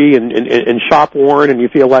world-weary and shop-worn, and you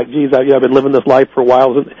feel like, geez, I've been living this life for a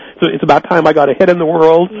while, so it's about time I got ahead in the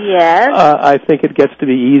world. Yes. I think it gets to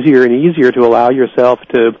be easier and easier to allow yourself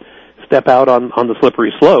to step out on the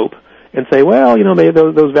slippery slope and say, well, maybe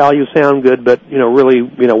those values sound good, but, really,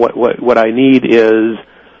 what I need is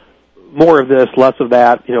more of this, less of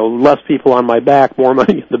that, less people on my back, more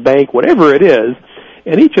money in the bank, whatever it is.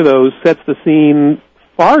 And each of those sets the scene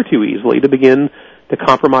far too easily to begin to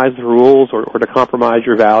compromise the rules or to compromise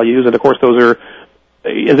your values. And, of course, those are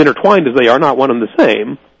as intertwined as they are, not one and the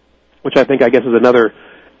same, which I guess is another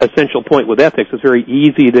essential point with ethics. It's very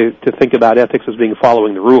easy to think about ethics as being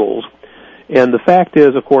following the rules. And the fact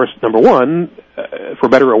is, of course, number one, for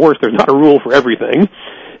better or worse, there's not a rule for everything.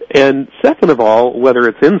 And second of all, whether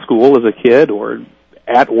it's in school as a kid or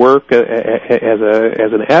at work as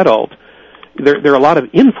an adult, there are a lot of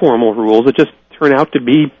informal rules that just turn out to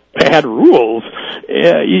be bad rules.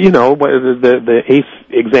 The ace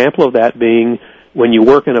example of that being when you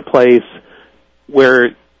work in a place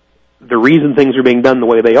where the reason things are being done the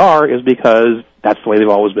way they are is because that's the way they've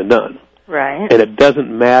always been done. Right. And it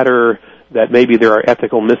doesn't matter that maybe there are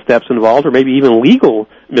ethical missteps involved or maybe even legal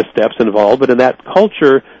missteps involved, but in that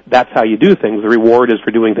culture, that's how you do things. The reward is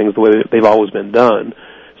for doing things the way they've always been done.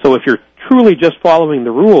 So if you're truly just following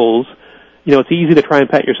the rules, it's easy to try and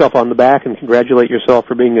pat yourself on the back and congratulate yourself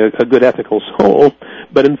for being a good ethical soul.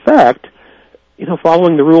 But in fact,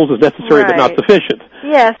 following the rules is necessary but not sufficient.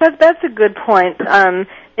 Yes, that's a good point,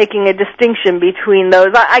 making a distinction between those.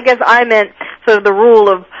 I guess I meant sort of the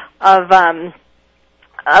rule of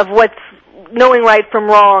what's knowing right from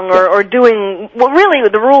wrong or doing, well, really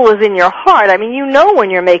the rule is in your heart. I mean, when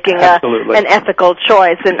you're making an ethical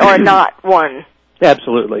choice or not one.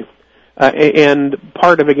 Absolutely. And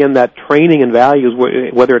part of, again, that training and values,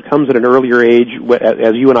 whether it comes at an earlier age,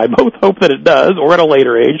 as you and I both hope that it does, or at a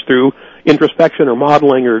later age through introspection or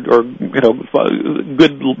modeling or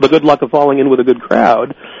the good luck of falling in with a good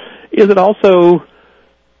crowd, is it also,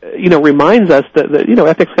 reminds us that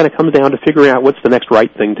ethics kind of comes down to figuring out what's the next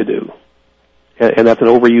right thing to do. And that's an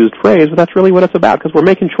overused phrase, but that's really what it's about, because we're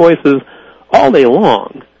making choices all day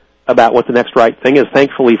long about what the next right thing is.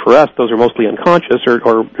 Thankfully for us, those are mostly unconscious,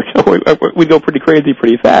 or we go pretty crazy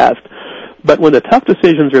pretty fast. But when the tough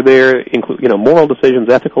decisions are there, moral decisions,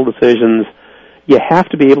 ethical decisions, you have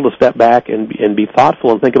to be able to step back and be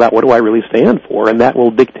thoughtful and think about, what do I really stand for? And that will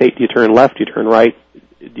dictate, do you turn left, do you turn right,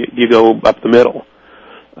 do you go up the middle?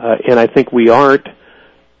 And I think we aren't,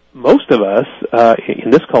 most of us,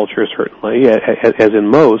 in this culture certainly, as in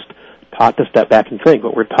most, taught to step back and think.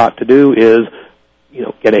 What we're taught to do is,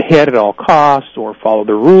 get ahead at all costs or follow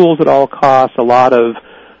the rules at all costs. A lot of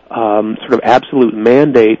sort of absolute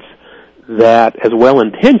mandates that, as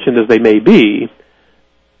well-intentioned as they may be,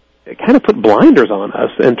 kind of put blinders on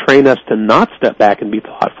us and train us to not step back and be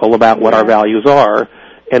thoughtful about what our values are.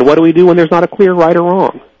 And what do we do when there's not a clear right or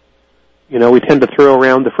wrong? We tend to throw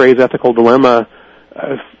around the phrase ethical dilemma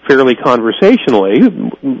fairly conversationally,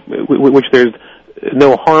 which there's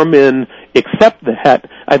no harm in, except that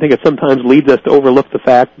I think it sometimes leads us to overlook the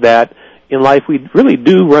fact that in life we really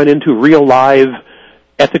do run into real live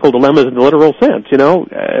ethical dilemmas in the literal sense.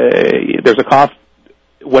 There's a cost,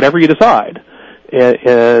 whatever you decide.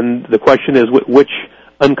 And the question is, which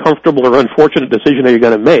uncomfortable or unfortunate decision are you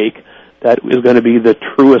going to make that is going to be the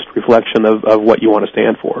truest reflection of what you want to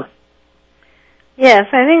stand for? Yes,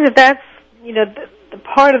 I think that's,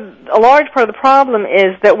 a large part of the problem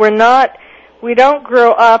is that we don't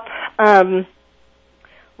grow up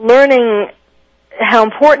learning how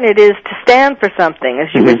important it is to stand for something,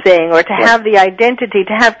 as you were saying, or to have the identity,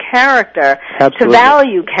 to have character, to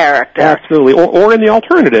value character. Absolutely. Or in the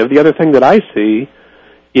alternative, the other thing that I see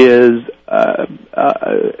is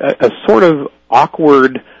a sort of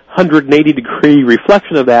awkward 180-degree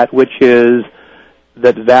reflection of that, which is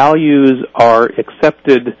that values are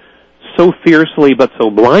accepted so fiercely but so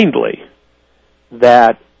blindly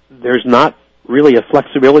that there's not really a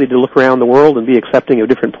flexibility to look around the world and be accepting of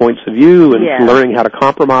different points of view and learning how to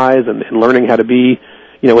compromise and learning how to be,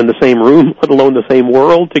 in the same room, let alone the same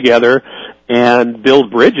world together, and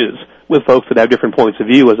build bridges with folks that have different points of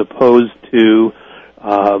view, as opposed to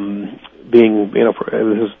being, this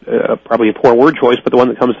is probably a poor word choice, but the one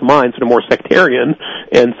that comes to mind, sort of more sectarian,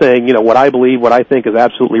 and saying, what I believe, what I think is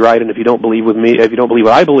absolutely right, and if you don't believe what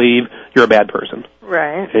I believe, you're a bad person.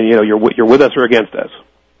 Right. And, you're with us or against us.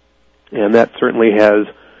 And that certainly has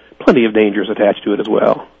plenty of dangers attached to it as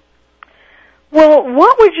well. Well,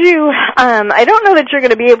 what would you, I don't know that you're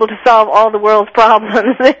going to be able to solve all the world's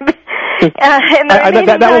problems. That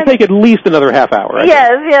will take at least another half hour.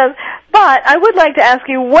 Yes. But I would like to ask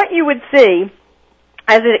you what you would see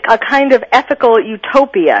as a kind of ethical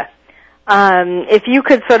utopia, if you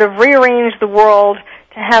could sort of rearrange the world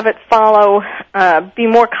to have it follow, be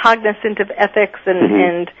more cognizant of ethics,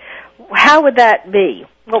 and how would that be?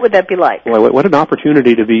 What would that be like? Well, what an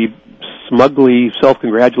opportunity to be smugly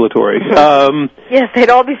self-congratulatory. Yes,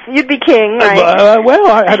 you'd be king, right?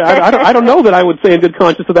 I don't know that I would say in good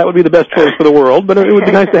conscience that would be the best choice for the world, but it would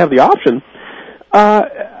be nice to have the option.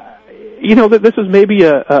 This is maybe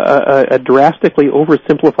a drastically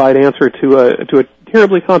oversimplified answer to a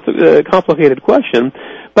terribly complicated question,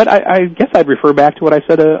 but I guess I'd refer back to what I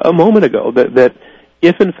said a moment ago, that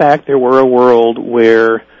if in fact there were a world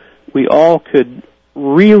where we all could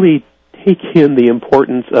really take in the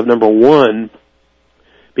importance of, number one,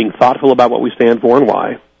 being thoughtful about what we stand for and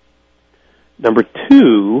why. Number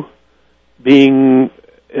two, being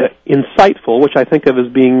insightful, which I think of as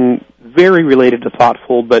being very related to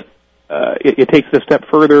thoughtful, but it takes it a step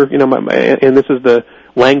further. And this is the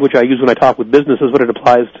language I use when I talk with businesses, but it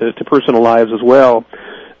applies to personal lives as well,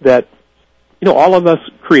 that, all of us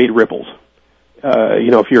create ripples.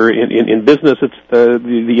 If you're in business, it's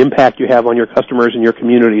the impact you have on your customers and your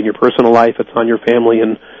community. In your personal life, it's on your family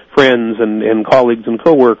and friends and colleagues and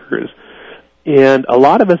coworkers. And a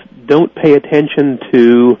lot of us don't pay attention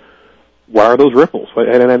to what are those ripples.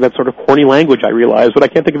 And that's sort of corny language, I realize, but I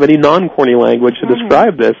can't think of any non-corny language to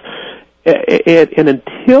describe this. And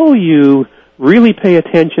until you really pay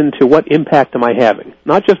attention to what impact am I having,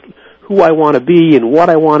 not just who I want to be and what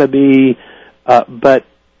I want to be, but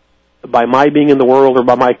by my being in the world or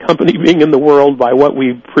by my company being in the world, by what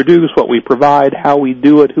we produce, what we provide, how we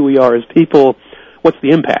do it, who we are as people, what's the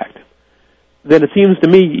impact? Then it seems to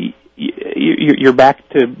me you're back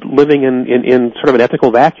to living in sort of an ethical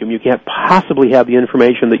vacuum. You can't possibly have the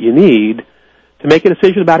information that you need to make a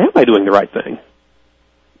decision about, am I doing the right thing?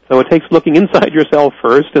 So it takes looking inside yourself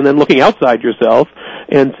first and then looking outside yourself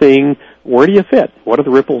and seeing, where do you fit? What are the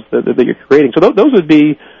ripples that you're creating? So those would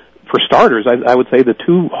be, for starters, I would say the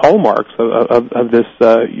two hallmarks of this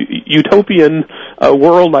utopian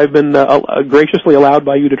world I've been graciously allowed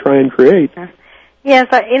by you to try and create. Yes,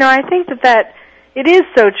 I think that it is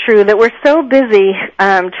so true that we're so busy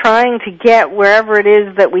trying to get wherever it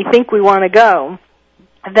is that we think we want to go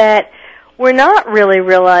that we're not really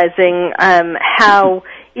realizing how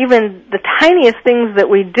even the tiniest things that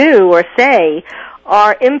we do or say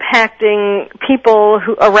are impacting people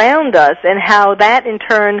around us, and how that in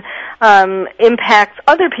turn impacts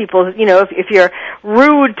other people. If you're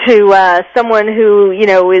rude to someone who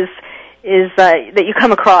is that you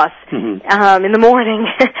come across in the morning,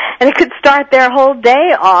 and it could start their whole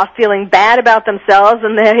day off feeling bad about themselves,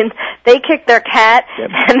 and then they kick their cat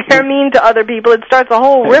and they're mean to other people. It starts a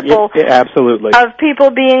whole ripple absolutely of people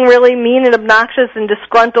being really mean and obnoxious and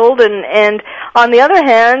disgruntled, and on the other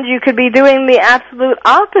hand, you could be doing the absolute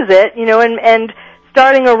opposite, and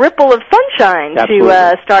starting a ripple of sunshine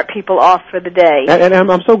to start people off for the day. And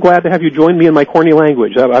I'm so glad to have you join me in my corny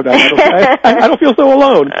language. I don't feel so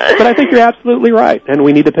alone. But I think you're absolutely right, and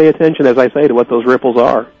we need to pay attention, as I say, to what those ripples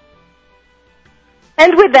are.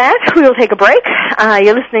 And with that, we will take a break.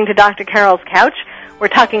 You're listening to Dr. Carole's Couch. We're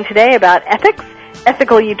talking today about ethics,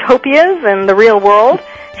 ethical utopias, and the real world.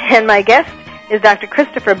 And my guest is Dr.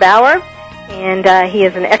 Christopher Bauer, and he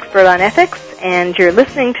is an expert on ethics. And you're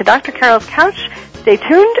listening to Dr. Carole's Couch. Stay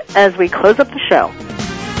tuned as we close up the show.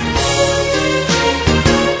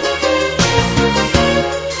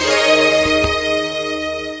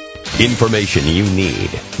 Information you need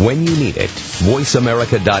when you need it.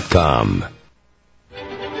 VoiceAmerica.com.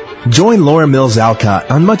 Join Laura Mills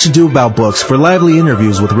Alcott on Much Ado About Books for lively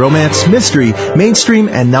interviews with romance, mystery, mainstream,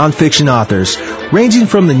 and nonfiction authors, ranging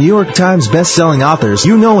from the New York Times best-selling authors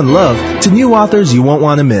you know and love to new authors you won't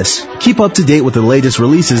want to miss. Keep up to date with the latest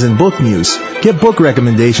releases and book news. Get book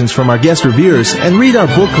recommendations from our guest reviewers and read our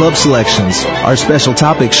book club selections. Our special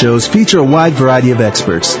topic shows feature a wide variety of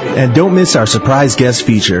experts. And don't miss our surprise guest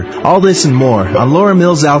feature. All this and more on Laura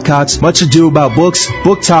Mills Alcott's Much Ado About Books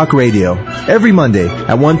Book Talk Radio, every Monday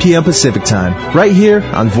at 1 p.m. Pacific Time, right here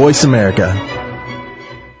on Voice America.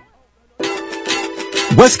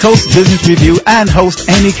 West Coast Business Review and host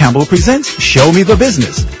Amy Campbell presents Show Me the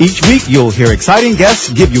Business. Each week, you'll hear exciting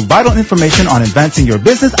guests give you vital information on advancing your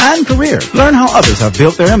business and career. Learn how others have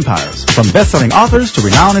built their empires, from best-selling authors to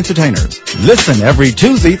renowned entertainers. Listen every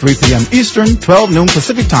Tuesday, 3 p.m. Eastern, 12 noon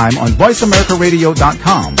Pacific Time on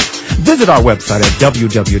VoiceAmericaRadio.com. Visit our website at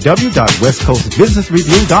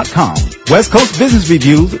www.westcoastbusinessreview.com. West Coast Business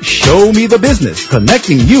Reviews, Show Me the Business,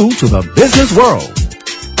 connecting you to the business world.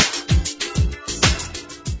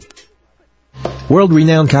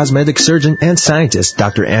 World-renowned cosmetic surgeon and scientist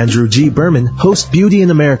Dr. Andrew G. Berman hosts Beauty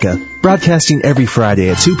in America, broadcasting every Friday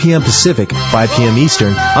at 2 p.m. Pacific, 5 p.m.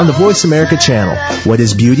 Eastern on the Voice America channel. What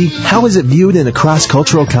is beauty? How is it viewed in a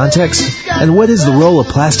cross-cultural context? And what is the role of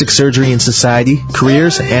plastic surgery in society,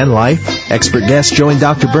 careers, and life? Expert guests join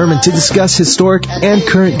Dr. Berman to discuss historic and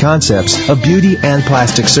current concepts of beauty and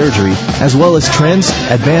plastic surgery, as well as trends,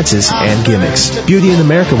 advances, and gimmicks. Beauty in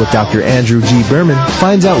America with Dr. Andrew G. Berman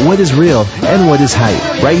finds out what is real and what is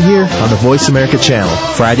hype, right here on the Voice America channel,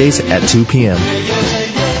 Fridays at 2 p.m.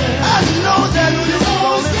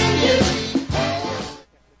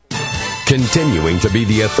 Continuing to be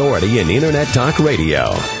the authority in Internet Talk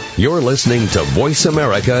Radio. You're listening to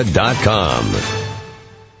VoiceAmerica.com.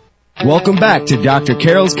 Welcome back to Dr.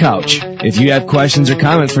 Carol's Couch. If you have questions or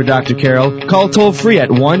comments for Dr. Carole, call toll-free at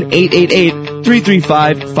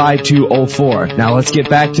 1-888-335-5204. Now let's get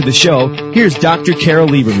back to the show. Here's Dr. Carole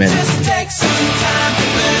Lieberman.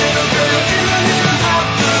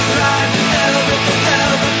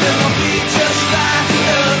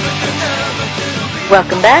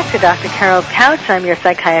 Welcome back to Dr. Carole's Couch. I'm your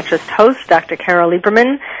psychiatrist host, Dr. Carole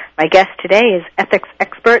Lieberman. My guest today is ethics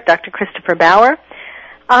expert, Dr. Christopher Bauer.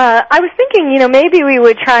 I was thinking, maybe we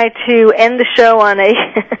would try to end the show on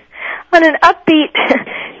an upbeat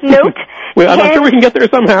note. Well, I'm sure we can get there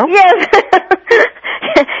somehow. Yes.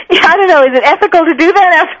 I don't know. Is it ethical to do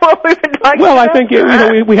that after what we've been talking about? Well, I think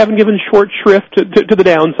we haven't given short shrift to the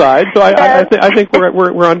downside, so I think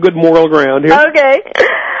we're on good moral ground here. Okay.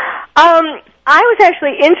 I was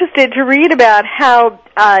actually interested to read about how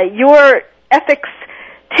your ethics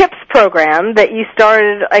tips program that you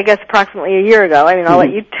started, I guess, approximately a year ago. I'll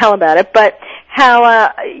let you tell about it, but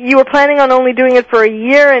how you were planning on only doing it for a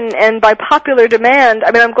year, and by popular demand.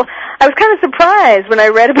 I was kind of surprised when I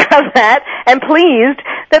read about that, and pleased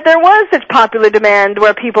that there was such popular demand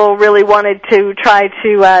where people really wanted to try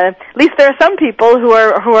to. At least there are some people who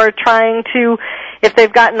are trying to, if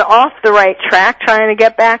they've gotten off the right track, trying to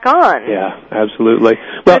get back on. Yeah, absolutely.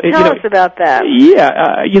 Well, tell us about that. Yeah,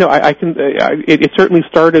 I can. It certainly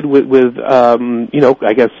started with I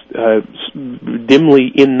guess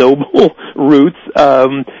dimly ignoble roots.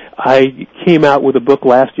 I came out with a book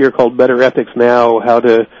last year called Better Ethics Now: How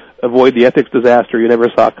to Avoid the Ethics Disaster You Never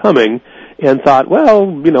Saw Coming, and thought,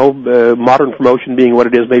 modern promotion being what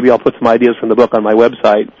it is, maybe I'll put some ideas from the book on my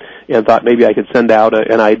website, and thought maybe I could send out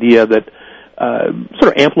an idea that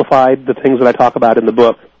sort of amplified the things that I talk about in the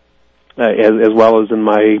book, as well as in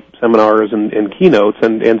my seminars and keynotes,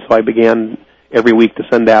 and so I began every week to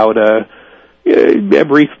send out a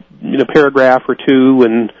brief paragraph or two,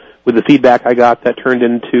 and with the feedback I got, that turned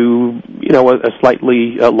into a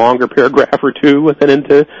slightly longer paragraph or two, and then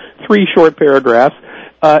into 3 short paragraphs.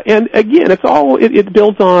 And again, it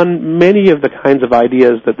builds on many of the kinds of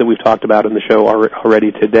ideas that we've talked about in the show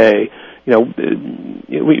already today. What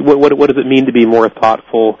does it mean to be more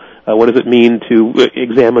thoughtful? What does it mean to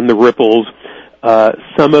examine the ripples?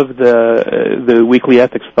 Some of the weekly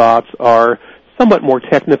ethics thoughts are somewhat more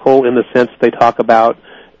technical in the sense they talk about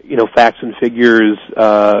facts and figures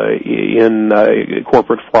in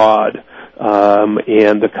corporate fraud,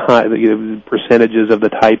 and the percentages of the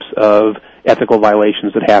types of ethical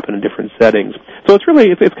violations that happen in different settings. So it's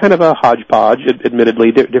kind of a hodgepodge,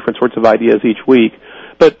 admittedly, different sorts of ideas each week,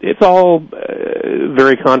 but it's all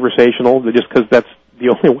very conversational, just because that's the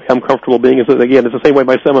only way I'm comfortable being. Again, it's the same way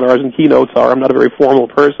my seminars and keynotes are. I'm not a very formal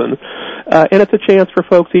person. And it's a chance for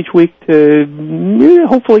folks each week to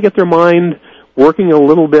hopefully get their mind working a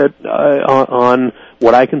little bit on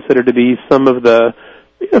what I consider to be some of the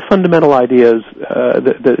fundamental ideas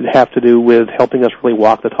that have to do with helping us really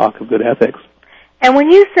walk the talk of good ethics. And when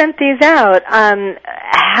you sent these out,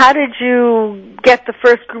 how did you get the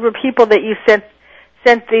first group of people that you sent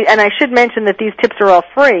these? And I should mention that these tips are all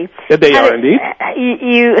free. They are indeed.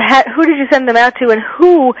 Who did you send them out to, and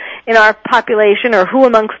who in our population, or who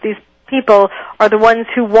amongst these people are the ones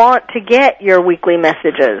who want to get your weekly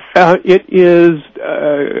messages? It is,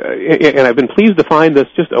 and I've been pleased to find this,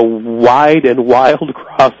 just a wide and wild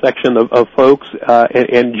cross-section of folks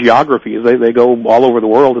and geographies. They go all over the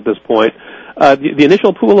world at this point. The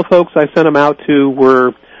initial pool of folks I sent them out to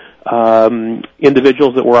were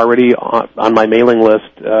individuals that were already on my mailing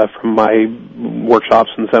list from my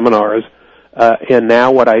workshops and seminars. And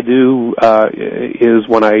now what I do is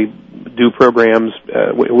when I do programs,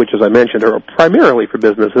 which, as I mentioned, are primarily for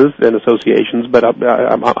businesses and associations, but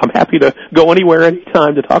I'm happy to go anywhere,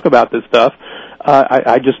 anytime to talk about this stuff.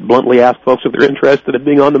 I just bluntly ask folks if they're interested in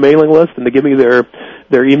being on the mailing list and to give me their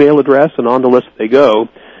email address, and on the list they go.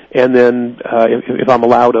 And then, if I'm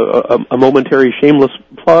allowed a momentary shameless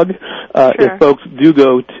plug, if folks do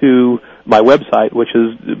go to my website, which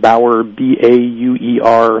is Bauer,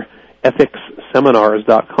 Bauer,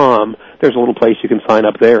 ethicsseminars.com, there's a little place you can sign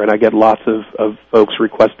up there, and I get lots of folks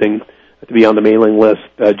requesting to be on the mailing list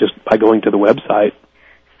just by going to the website.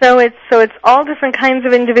 So it's all different kinds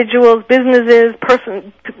of individuals, businesses,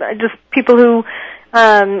 just people who,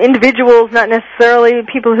 individuals, not necessarily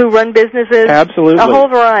people who run businesses. Absolutely. A whole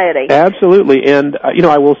variety. Absolutely. And,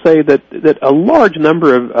 I will say that a large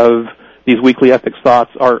number of these weekly ethics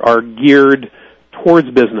thoughts are geared towards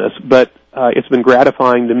business, but it's been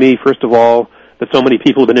gratifying to me, first of all, that so many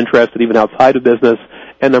people have been interested even outside of business,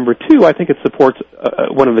 and number two, I think it supports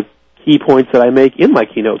one of the key points that I make in my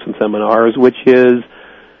keynotes and seminars, which is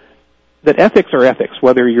that ethics are ethics,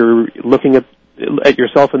 whether you're looking at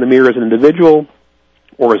yourself in the mirror as an individual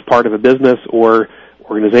or as part of a business or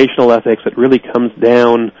organizational ethics. It really comes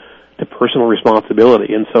down to personal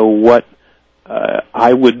responsibility. And so what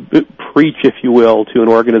I would preach, if you will, to an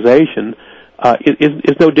organization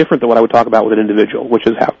is no different than what I would talk about with an individual, which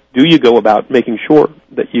is how do you go about making sure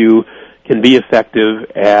that you can be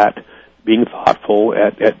effective at being thoughtful,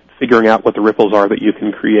 at figuring out what the ripples are that you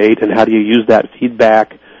can create, and how do you use that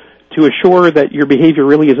feedback to assure that your behavior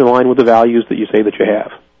really is in line with the values that you say that you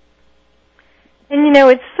have. And,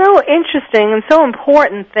 it's so interesting and so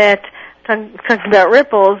important that, talking about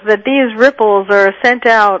ripples, that these ripples are sent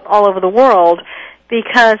out all over the world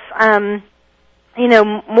because, more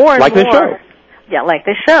and more. Like this show. Yeah, like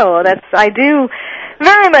this show. I do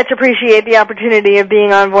very much appreciate the opportunity of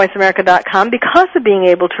being on VoiceAmerica.com because of being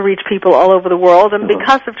able to reach people all over the world and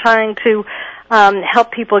because of trying to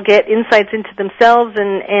help people get insights into themselves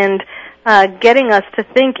and getting us to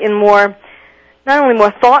think in not only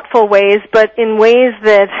more thoughtful ways, but in ways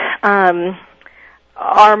that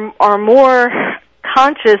are more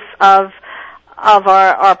conscious of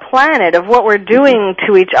our planet, of what we're doing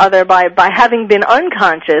to each other by having been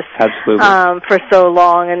unconscious for so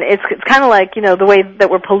long. And it's kind of like, the way that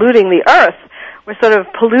we're polluting the earth. We're sort of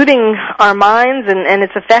polluting our minds, and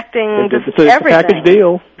it's affecting everything. It's a package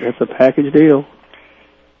deal. It's a package deal.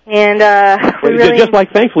 And just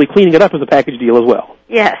like, thankfully, cleaning it up is a package deal as well.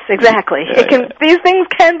 Yes, exactly. These things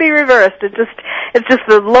can be reversed. It's just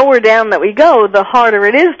the lower down that we go, the harder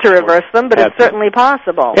it is to reverse them, but it's certainly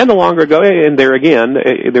possible. And the longer go, and there again,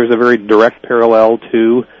 there's a very direct parallel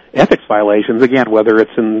to ethics violations, again, whether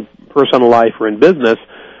it's in personal life or in business.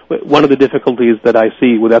 One of the difficulties that I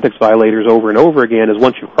see with ethics violators over and over again is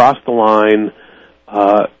once you cross the line,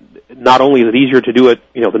 not only is it easier to do it,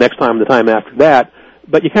 the next time, the time after that,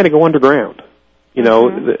 but you kind of go underground.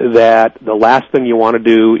 That the last thing you want to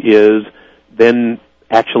do is then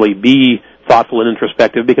actually be thoughtful and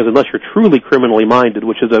introspective, because unless you're truly criminally minded,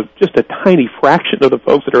 which is just a tiny fraction of the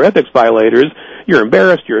folks that are ethics violators, you're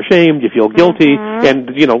embarrassed, you're ashamed, you feel guilty, and,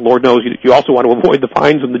 Lord knows, you also want to avoid the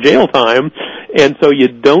fines and the jail time, and so you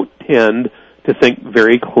don't tend to think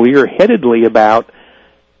very clear-headedly about,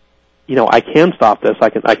 I can stop this, I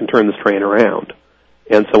can turn this train around.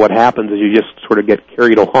 And so what happens is you just sort of get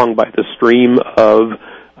carried along by the stream of,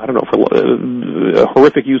 I don't know, for a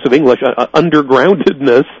horrific use of English,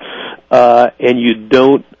 undergroundedness, and you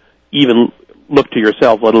don't even look to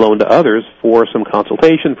yourself, let alone to others, for some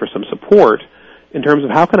consultation, for some support, in terms of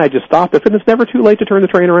how can I just stop this, and it's never too late to turn the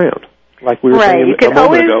train around, like we were saying a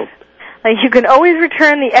moment ago. You can always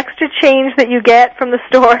return the extra change that you get from the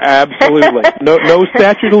store. Absolutely. No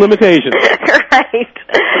statute of limitations. Right.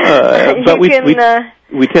 But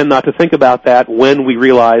we tend not to think about that when we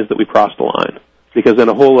realize that we crossed the line, because then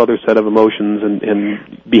a whole other set of emotions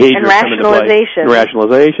and behaviors come into play. And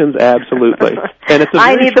rationalizations, absolutely. And it's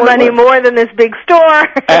I need the money more than this big store.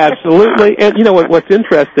 Absolutely. And what's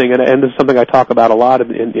interesting, and this is something I talk about a lot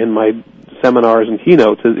in my seminars and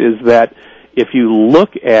keynotes, is that if you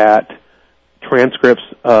look at transcripts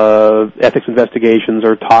of ethics investigations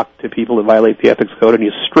or talk to people that violate the ethics code, and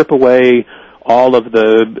you strip away all of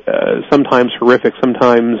the sometimes horrific,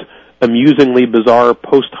 sometimes amusingly bizarre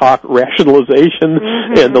post hoc rationalization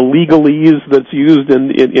and the legalese that's used in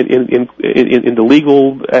the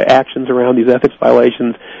legal actions around these ethics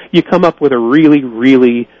violations, you come up with a really,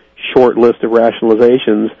 really short list of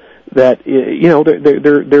rationalizations that,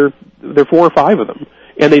 there are 4 or 5 of them.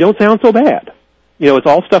 and they don't sound so bad. It's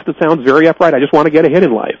all stuff that sounds very upright. I just want to get ahead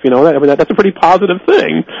in life. That's a pretty positive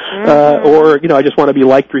thing. Or, I just want to be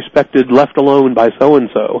liked, respected, left alone by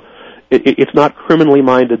so-and-so. It's not criminally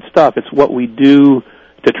minded stuff. It's what we do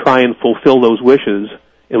to try and fulfill those wishes,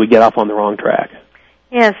 and we get off on the wrong track.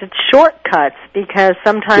 Yes, it's shortcuts, because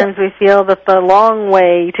sometimes we feel that the long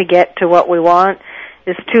way to get to what we want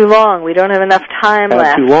is too long. We don't have enough time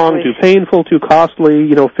left. Too long, too painful, too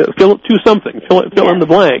costly. Fill in the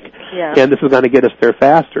blank. Yeah. And this is going to get us there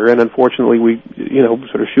faster. And unfortunately, we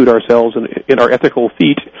sort of shoot ourselves in our ethical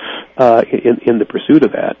feet in the pursuit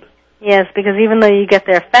of that. Yes, because even though you get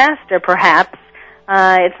there faster, perhaps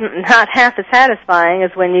it's not half as satisfying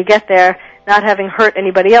as when you get there not having hurt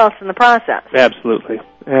anybody else in the process. Absolutely.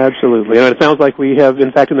 And it sounds like we have,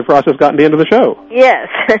 in fact, in the process, gotten to the end of the show. Yes.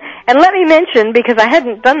 And let me mention, because I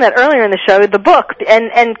hadn't done that earlier in the show, the book.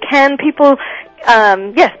 And can people,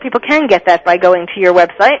 people can get that by going to your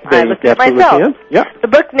website. I looked at it myself. Can. Yeah. The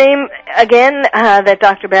book name, again, that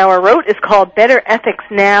Dr. Bauer wrote is called Better Ethics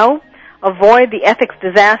Now, Avoid the Ethics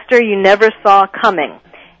Disaster You Never Saw Coming.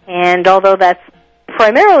 And although that's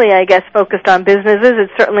primarily, I guess, focused on businesses,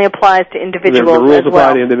 it certainly applies to individuals as well. The rules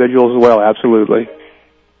apply to individuals as well, absolutely.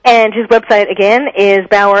 And his website, again, is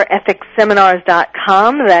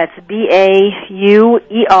BauerEthicsSeminars.com. That's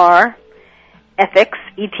BAUER, ethics,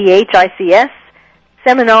 ETHICS,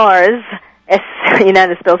 seminars, you know how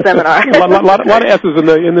to spell seminar. a lot of S's in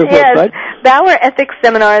this website.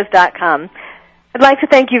 BauerEthicsSeminars.com. I'd like to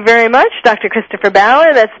thank you very much, Dr. Christopher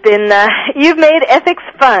Bauer. That's been, you've made ethics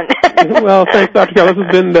fun. Well, thanks, Dr. Carole. This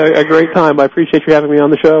has been a great time. I appreciate you having me on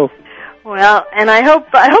the show. Well, and I hope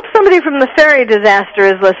somebody from the Ferry disaster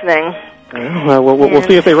is listening. We'll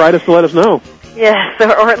see if they write us to let us know. Yes,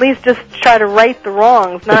 or at least just try to right the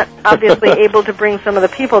wrongs. Not obviously able to bring some of the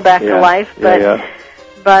people back to life, but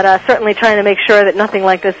certainly trying to make sure that nothing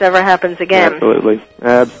like this ever happens again.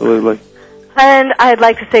 Absolutely. And I'd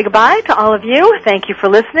like to say goodbye to all of you. Thank you for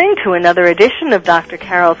listening to another edition of Dr.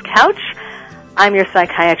 Carol's Couch. I'm your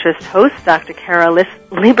psychiatrist host, Dr. Carole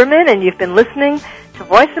Lieberman, and you've been listening to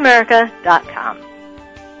VoiceAmerica.com.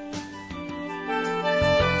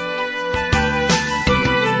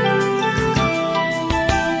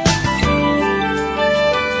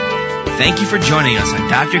 Thank you for joining us on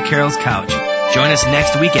Dr. Carol's Couch. Join us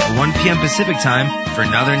next week at 1 p.m. Pacific Time for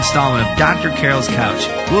another installment of Dr. Carol's Couch.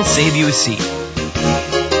 We'll save you a seat.